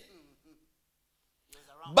beginning.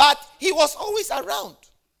 But he was always around.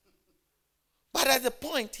 But at the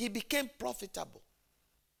point, he became profitable.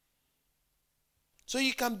 So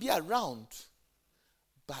you can be around,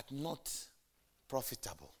 but not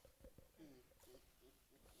profitable.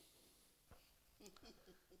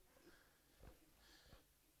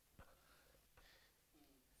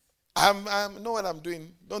 I know what I'm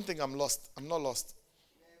doing. Don't think I'm lost. I'm not lost.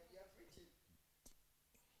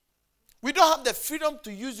 We don't have the freedom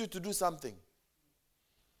to use you to do something.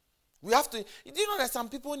 We have to. Do you know that some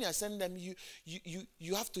people, when you send them,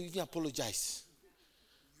 you have to even apologize.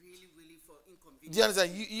 Really for inconvenience. Do you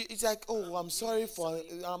understand? It's like, oh, I'm sorry for.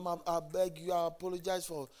 I beg you. I apologize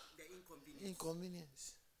for The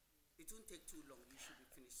inconvenience. It won't take too long. You should be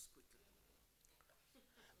finished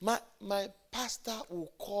quickly. My pastor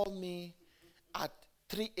will call me at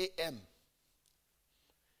 3 a.m.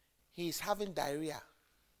 He's having diarrhea.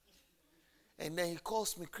 And then he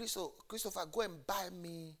calls me, Christopher, go and buy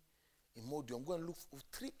me Imodium. I'm going to look for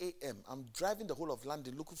 3 a.m. I'm driving the whole of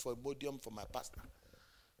London looking for Imodium for my pastor.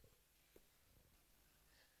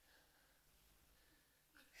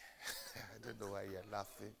 I don't know why you're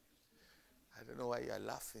laughing. I don't know why you're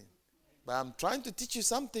laughing. But I'm trying to teach you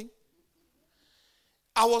something.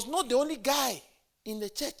 I was not the only guy in the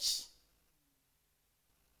church.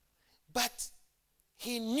 But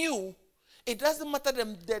he knew it doesn't matter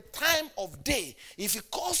the time of day. If he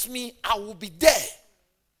calls me, I will be there.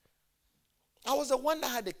 I was the one that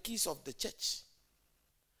had the keys of the church.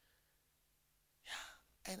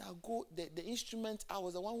 Yeah. And I go, the instruments, I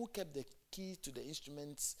was the one who kept the key to the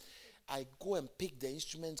instruments. I go and pick the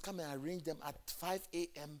instruments, come and arrange them at 5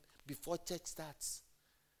 a.m. before church starts.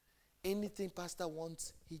 Anything pastor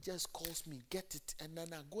wants, he just calls me, get it, and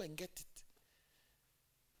then I go and get it.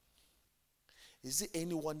 Is it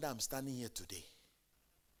any wonder I'm standing here today?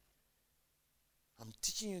 I'm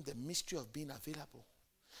teaching you the mystery of being available.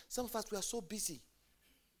 Some of us, we are so busy.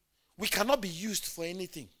 We cannot be used for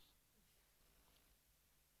anything.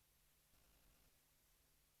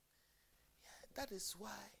 Yeah, that is why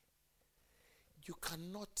you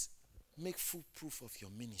cannot make full proof of your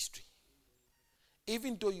ministry.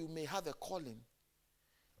 Even though you may have a calling,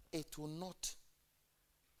 it will not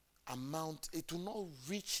amount, it will not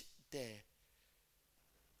reach the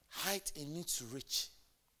height it needs to reach.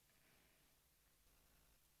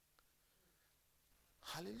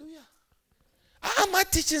 Hallelujah. Am I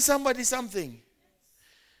teaching somebody something?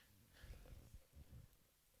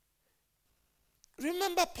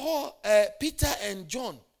 Remember Peter and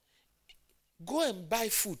John, go and buy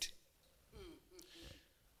food.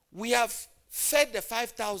 We have fed the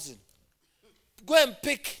 5,000. Go and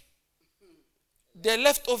pick the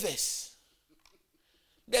leftovers.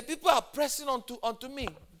 The people are pressing onto me.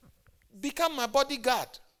 Become my bodyguard.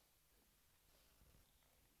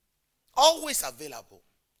 Always available.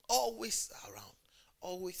 Always around.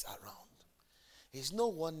 Always around. It's no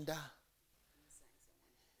wonder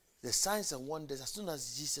the signs and wonders, as soon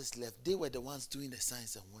as Jesus left, they were the ones doing the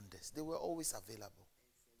signs and wonders. They were always available.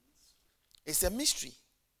 It's a mystery.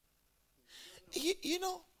 You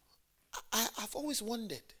know, I've always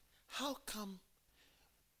wondered, how come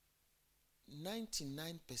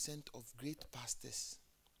 99% of great pastors,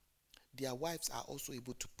 their wives are also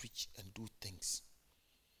able to preach and do things?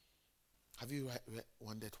 Have you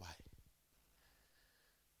wondered why?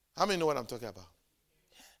 How many know what I'm talking about?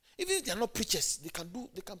 Even if they are not preachers, they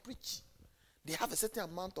can preach. They have a certain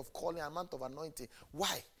amount of calling, amount of anointing.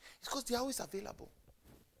 Why? It's because they are always available.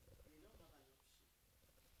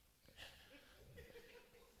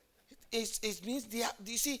 It means they are,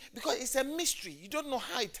 you see, because it's a mystery. You don't know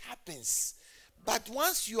how it happens. But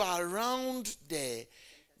once you are around the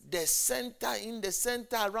center, in the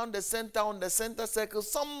center, around the center, on the center circle,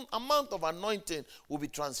 some amount of anointing will be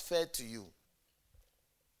transferred to you.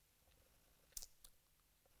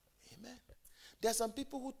 Amen. There are some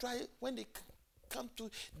people who try, when they come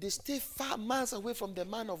to, they stay far miles away from the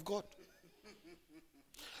man of God.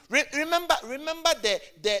 Remember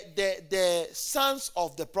the sons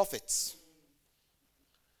of the prophets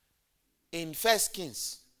in 1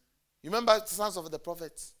 Kings. You remember the sons of the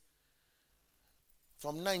prophets?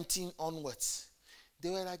 From 19 onwards. They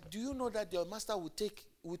were like, do you know that your master will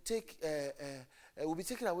be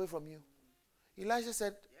taken away from you? Elijah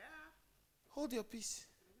said, hold your peace.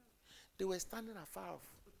 They were standing afar off.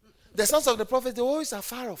 The sons of the prophets, they were always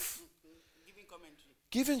afar off.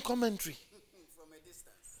 Giving commentary. From a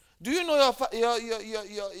distance. Do you know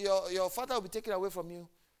your father will be taken away from you?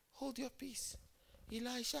 Hold your peace.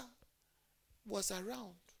 Elisha was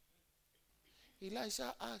around.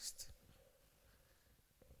 Elisha asked,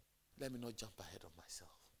 let me not jump ahead of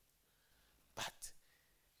myself. But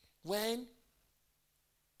when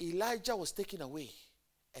Elijah was taken away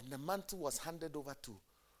and the mantle was handed over to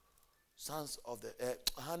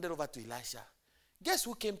Elisha, guess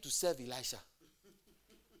who came to serve Elisha?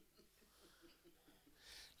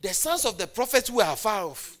 The sons of the prophets who were far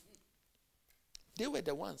off. They were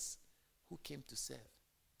the ones who came to serve.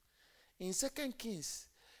 In 2 Kings,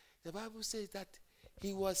 the Bible says that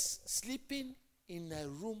he was sleeping in a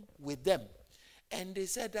room with them. And they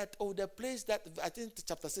said that, the place that, I think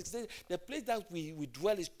chapter 6, the place that we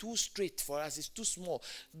dwell is too straight for us, it's too small.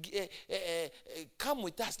 Come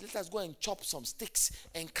with us, let us go and chop some sticks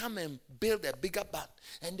and come and build a bigger barn.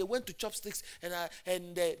 And they went to chop sticks,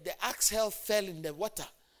 and the axe helve fell in the water.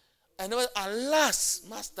 And alas,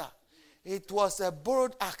 master, it was a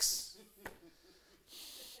borrowed axe.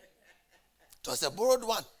 It was a borrowed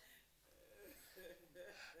one.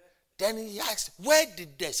 Then he asked, where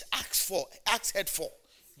did this axe head fall?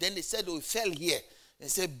 Then they said, it fell here. And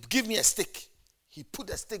said, give me a stick. He put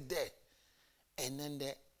a stick there. And then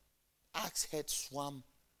the axe head swam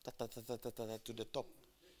to the top.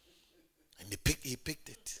 And he picked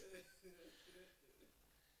it.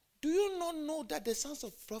 Do you not know that the sons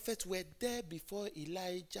of prophets were there before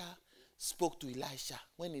Elijah spoke to Elisha?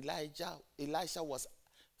 When Elisha was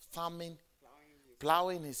farming,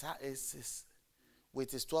 plowing his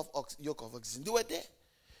with his 12 yoke of oxen. They were there.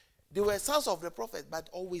 They were sons of the prophet, but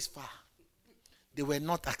always far. They were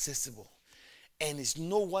not accessible. And it's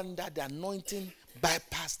no wonder the anointing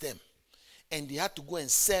bypassed them. And they had to go and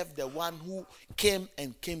serve the one who came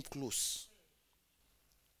close.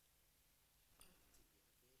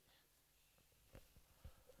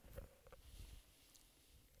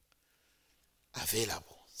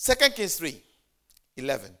 available. 2 Kings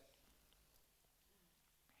 3:11.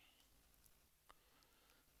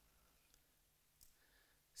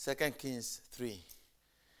 Second Kings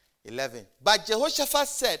 3:11. But Jehoshaphat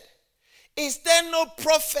said, is there no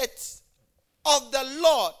prophet of the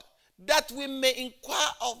Lord that we may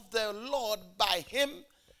inquire of the Lord by him?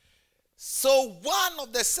 So one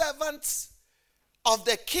of the servants of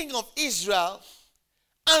the king of Israel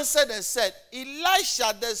answered and said,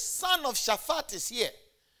 Elisha, the son of Shaphat, is here.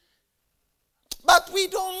 But we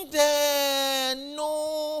don't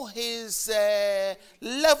know his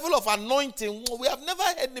level of anointing. We have never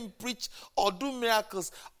heard him preach or do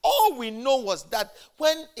miracles. All we know was that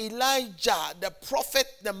when Elijah, the prophet,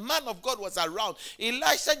 the man of God, was around,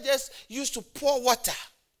 Elisha just used to pour water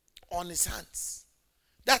on his hands.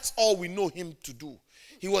 That's all we know him to do.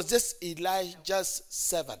 He was just Elijah's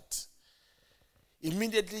servant.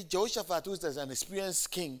 Immediately, Jehoshaphat, who is an experienced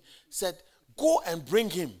king, said, go and bring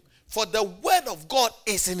him. For the word of God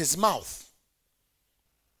is in his mouth.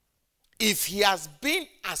 If he has been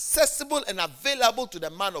accessible and available to the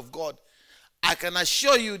man of God, I can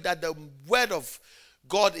assure you that the word of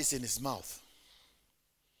God is in his mouth.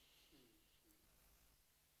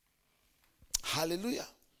 Hallelujah.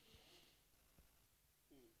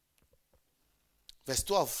 Verse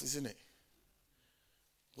 12, isn't it?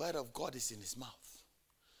 Word of God is in his mouth.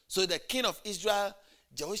 So the king of Israel,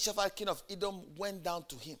 Jehoshaphat, king of Edom, went down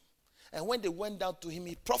to him. And when they went down to him,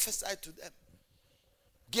 he prophesied to them,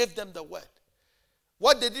 gave them the word.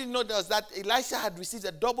 What they didn't know was that Elisha had received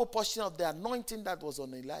a double portion of the anointing that was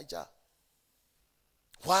on Elijah.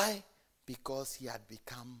 Why? Because he had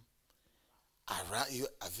become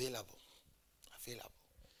available.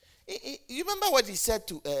 You remember what he said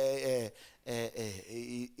to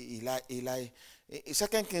Eli? 2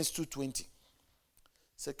 Kings 2:20.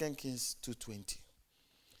 2 Kings 2:20.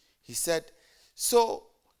 He said, so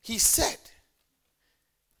he said,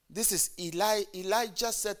 this is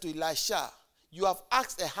Elijah said to Elisha, you have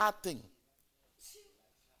asked a hard thing.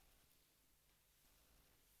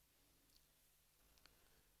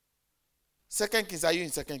 Second Kings, are you in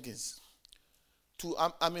 2 Kings?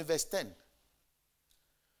 I'm in verse 10.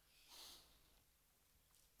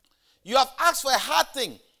 You have asked for a hard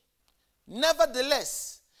thing.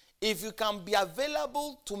 Nevertheless, if you can be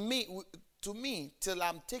available to me till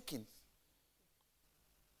I'm taken,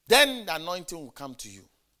 then the anointing will come to you.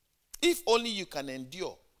 If only you can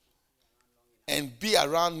endure and be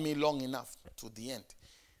around me long enough to the end,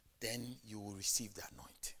 then you will receive the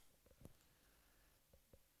anointing.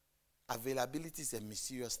 Availability is a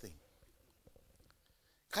mysterious thing.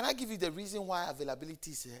 Can I give you the reason why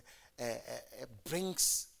availability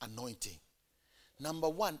brings anointing? Number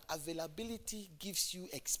one, availability gives you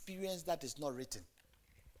experience that is not written.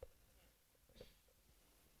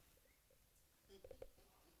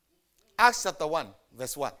 Acts chapter 1,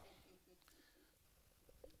 verse 1.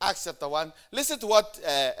 Acts chapter 1. Listen to what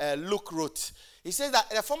Luke wrote. He says that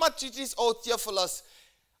the former treatise, O Theophilus,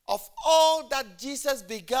 of all that Jesus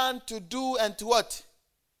began to do and to what?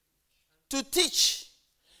 To teach.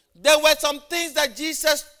 There were some things that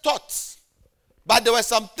Jesus taught, but there were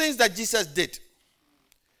some things that Jesus did.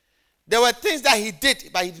 There were things that he did,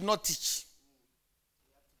 but he did not teach.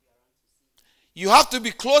 You have to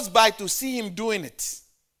be close by to see him doing it.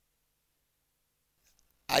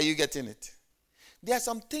 Are you getting it? There are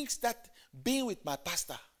some things that being with my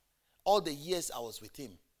pastor, all the years I was with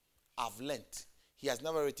him, I've learned. He has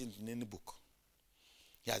never written it in any book.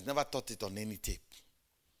 He has never taught it on any tape.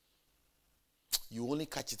 You only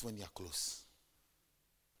catch it when you are close.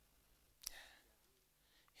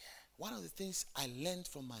 One of the things I learned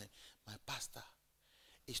from my pastor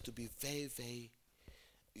is to be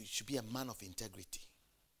you should be a man of integrity.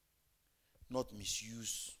 Not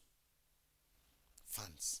misuse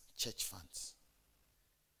funds, church funds.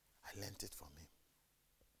 I learned it from him.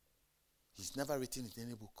 He's never written it in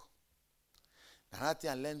any book. Another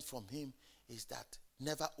thing I learned from him is that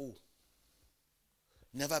never owe.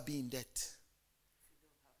 Never be in debt.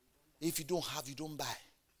 If you don't have, you don't buy.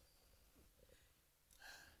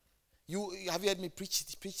 Have you heard me preach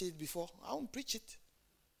it before? I won't preach it.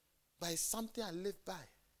 But it's something I live by.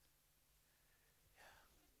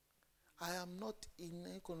 I am not in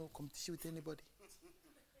any kind of competition with anybody.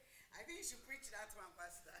 I think you should preach that one,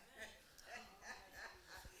 Pastor.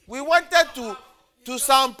 We wanted to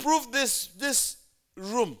soundproof this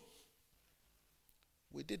room.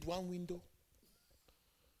 We did one window.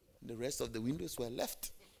 The rest of the windows were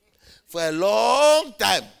left for a long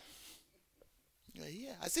time. You are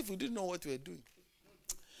here, as if we didn't know what we were doing.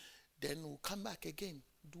 Then we'll come back again,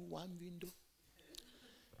 do one window,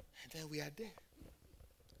 and then we are there.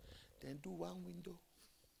 Then do one window.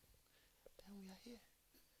 Then we are here.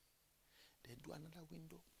 Then do another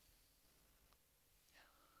window.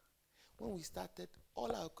 When we started,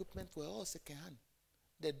 all our equipment were all second hand.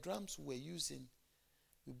 The drums we were using,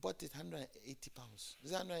 we bought it 180 pounds.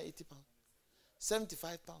 Is that 180 pounds?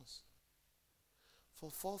 75 pounds. For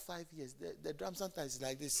 4 or 5 years, the drum sometimes is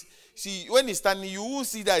like this. See, when it's standing, you won't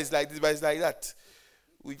see that it's like this, but it's like that.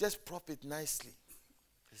 We just prop it nicely.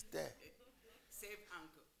 It's there. Save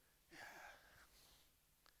uncle.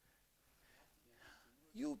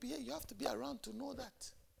 You have to be around to know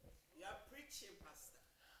that. You are preaching, Pastor.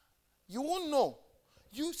 You won't know.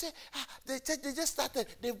 You say, they just started.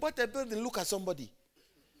 They bought a building, look at somebody.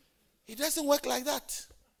 It doesn't work like that.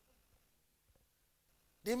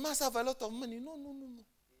 They must have a lot of money. No.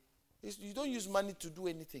 You don't use money to do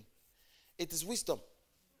anything. It is wisdom.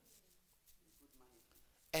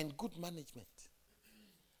 And good management.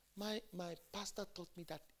 My pastor taught me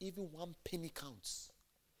that even 1 penny counts.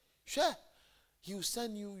 Sure. He will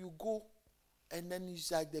send you, you go, and then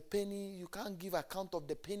it's like the penny, you can't give account of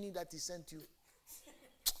the penny that he sent you.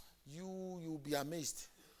 You'll be amazed.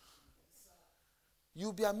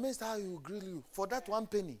 You'll be amazed how he will grill you for that 1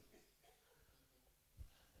 penny.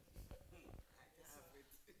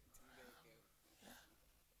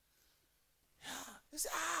 You say,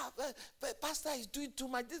 but Pastor is doing too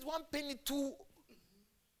much. This 1 penny too.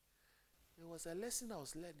 It was a lesson I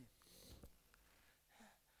was learning.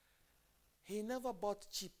 He never bought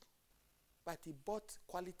cheap, but he bought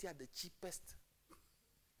quality at the cheapest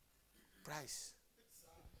price.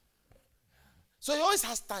 So he always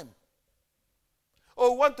has time.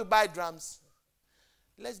 Oh, we want to buy drums.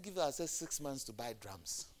 Let's give ourselves 6 months to buy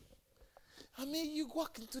drums. I mean, you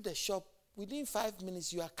walk into the shop, within 5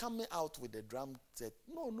 minutes, you are coming out with the drum set.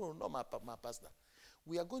 No, not my pastor.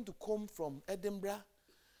 We are going to come from Edinburgh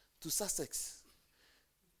to Sussex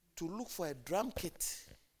to look for a drum kit.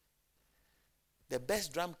 The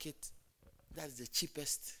best drum kit, that is the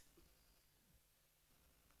cheapest.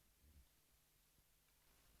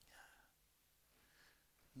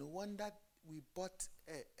 No wonder we bought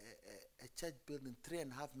a church building,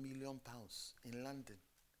 £3.5 million in London.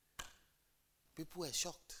 People were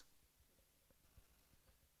shocked.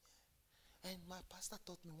 And my pastor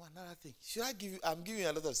taught me one other thing. Should I give you? I'm giving you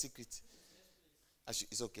a lot of secrets.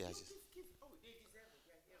 It's okay.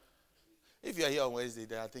 If you are here on Wednesday,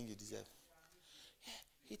 then I think you deserve. Yeah,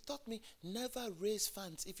 he taught me never raise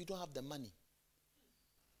funds if you don't have the money.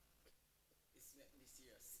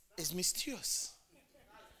 It's mysterious.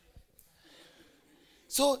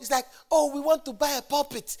 So it's like, oh, we want to buy a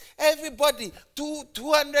pulpit. Everybody,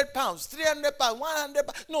 200 pounds, 300 pounds, 100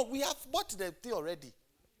 pounds. No, we have bought the thing already.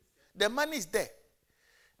 The money is there.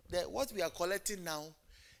 What we are collecting now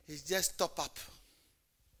is just top up.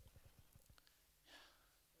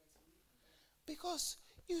 Because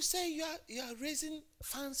you say you are raising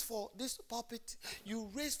funds for this pulpit. You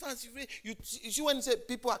raise funds. You see when you say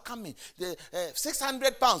people are coming, the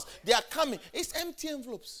 600 pounds, they are coming. It's empty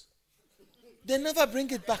envelopes. They never bring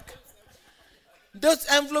it back. Those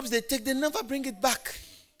envelopes they take, they never bring it back.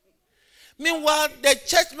 Meanwhile, the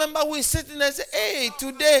church member who is sitting there say, hey,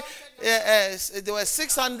 today there were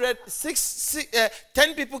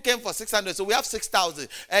 10 people came for 600, so we have 6,000.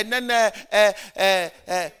 And then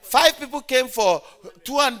 5 people came for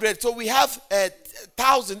 200, so we have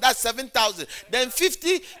 1,000, that's 7,000. Then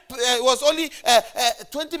 50, was only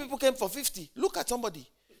 20 people came for 50. Look at somebody.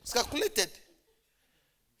 It's calculated.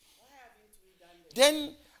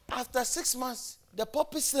 Then after 6 months, the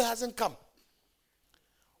pulpit still hasn't come.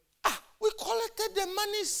 We collected the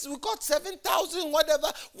monies. We got 7,000,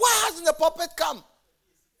 whatever. Why hasn't the pulpit come?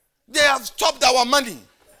 They have stopped our money.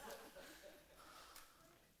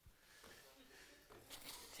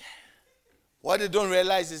 What they don't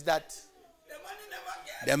realize is that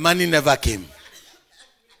the money never came.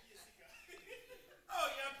 Oh,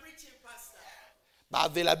 you're preaching, Pastor.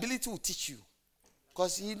 But availability will teach you.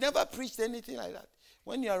 Because he never preached anything like that.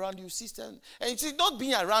 When you're around, you see, and you see, not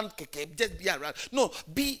being around, just be around. No,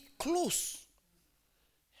 be close.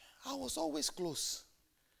 I was always close.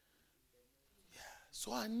 Yeah.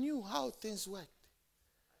 So I knew how things worked.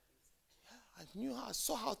 Yeah. I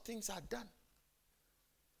saw how things are done.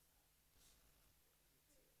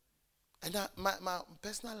 And my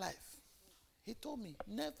personal life, he told me,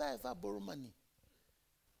 never ever borrow money.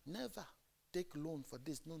 Never take loan for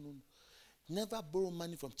this. No. Never borrow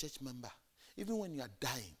money from church member. Even when you are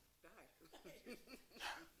dying.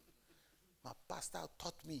 My pastor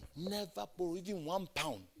taught me never borrow even £1. It's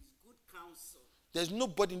good counsel. There's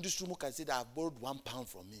nobody in this room who can say that I've borrowed £1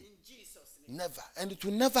 from me. In Jesus' name. Never. And it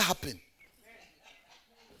will never happen.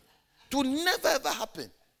 It will never ever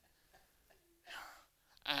happen.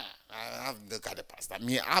 look at the pastor.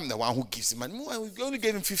 I'm the one who gives him money. We only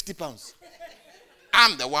gave him 50 pounds.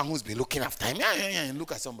 I'm the one who's been looking after him. Yeah.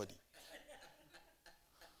 Look at somebody.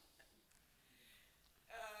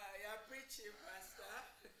 You're preaching, Pastor.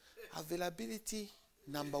 Availability,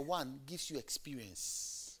 number one, gives you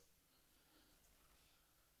experience.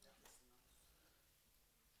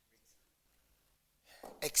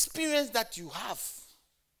 Experience that you have.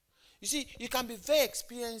 You see, you can be very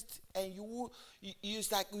experienced and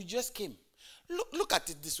it's like we just came. Look at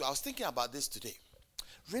it this way. I was thinking about this today.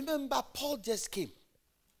 Remember, Paul just came.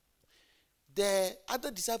 The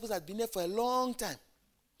other disciples had been there for a long time.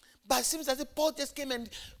 But it seems as if Paul just came and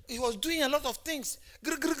he was doing a lot of things. He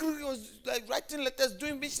was like writing letters,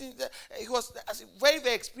 doing missions. He was very,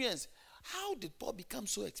 very experienced. How did Paul become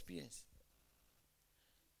so experienced?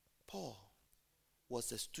 Paul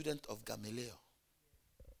was a student of Gamaliel.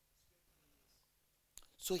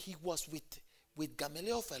 So he was with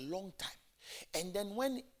Gamaliel for a long time. And then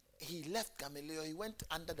when he left Gamaliel, he went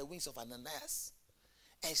under the wings of Ananias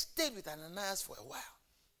and stayed with Ananias for a while.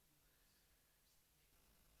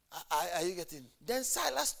 Are you getting? Then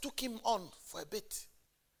Silas took him on for a bit.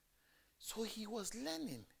 So he was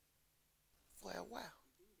learning for a while.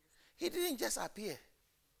 He didn't just appear.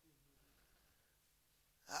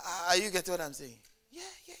 Are you getting what I'm saying? Yeah.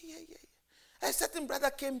 A certain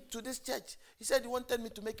brother came to this church. He said he wanted me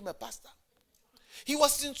to make him a pastor. He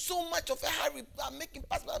was in so much of a hurry. I'm making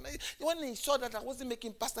pastor. When he saw that I wasn't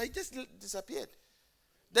making pastor, he just disappeared.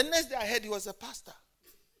 The next day I heard he was a pastor.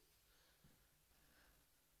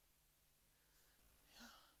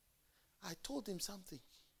 Yeah. I told him something.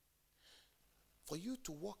 For you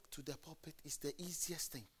to walk to the pulpit is the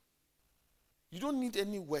easiest thing. You don't need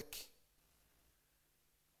any work.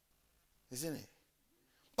 Isn't it?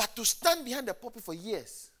 But to stand behind the pulpit for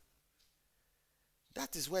years,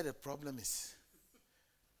 that is where the problem is.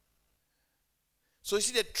 So you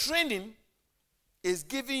see, the training is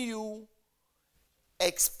giving you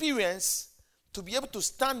experience to be able to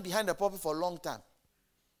stand behind the pulpit for a long time.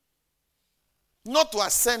 Not to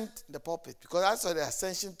ascend the pulpit, because that's what the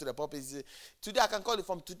ascension to the pulpit is. Today, I can call it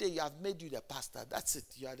from today, you have made you the pastor. That's it,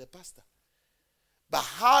 you are the pastor. But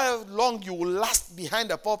how long you will last behind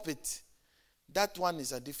the pulpit, that one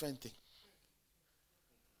is a different thing.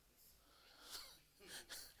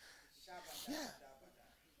 Yeah.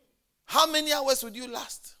 How many hours would you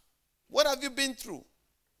last? What have you been through?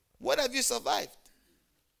 What have you survived?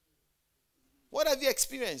 What have you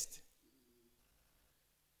experienced?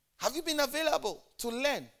 Have you been available to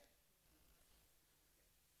learn?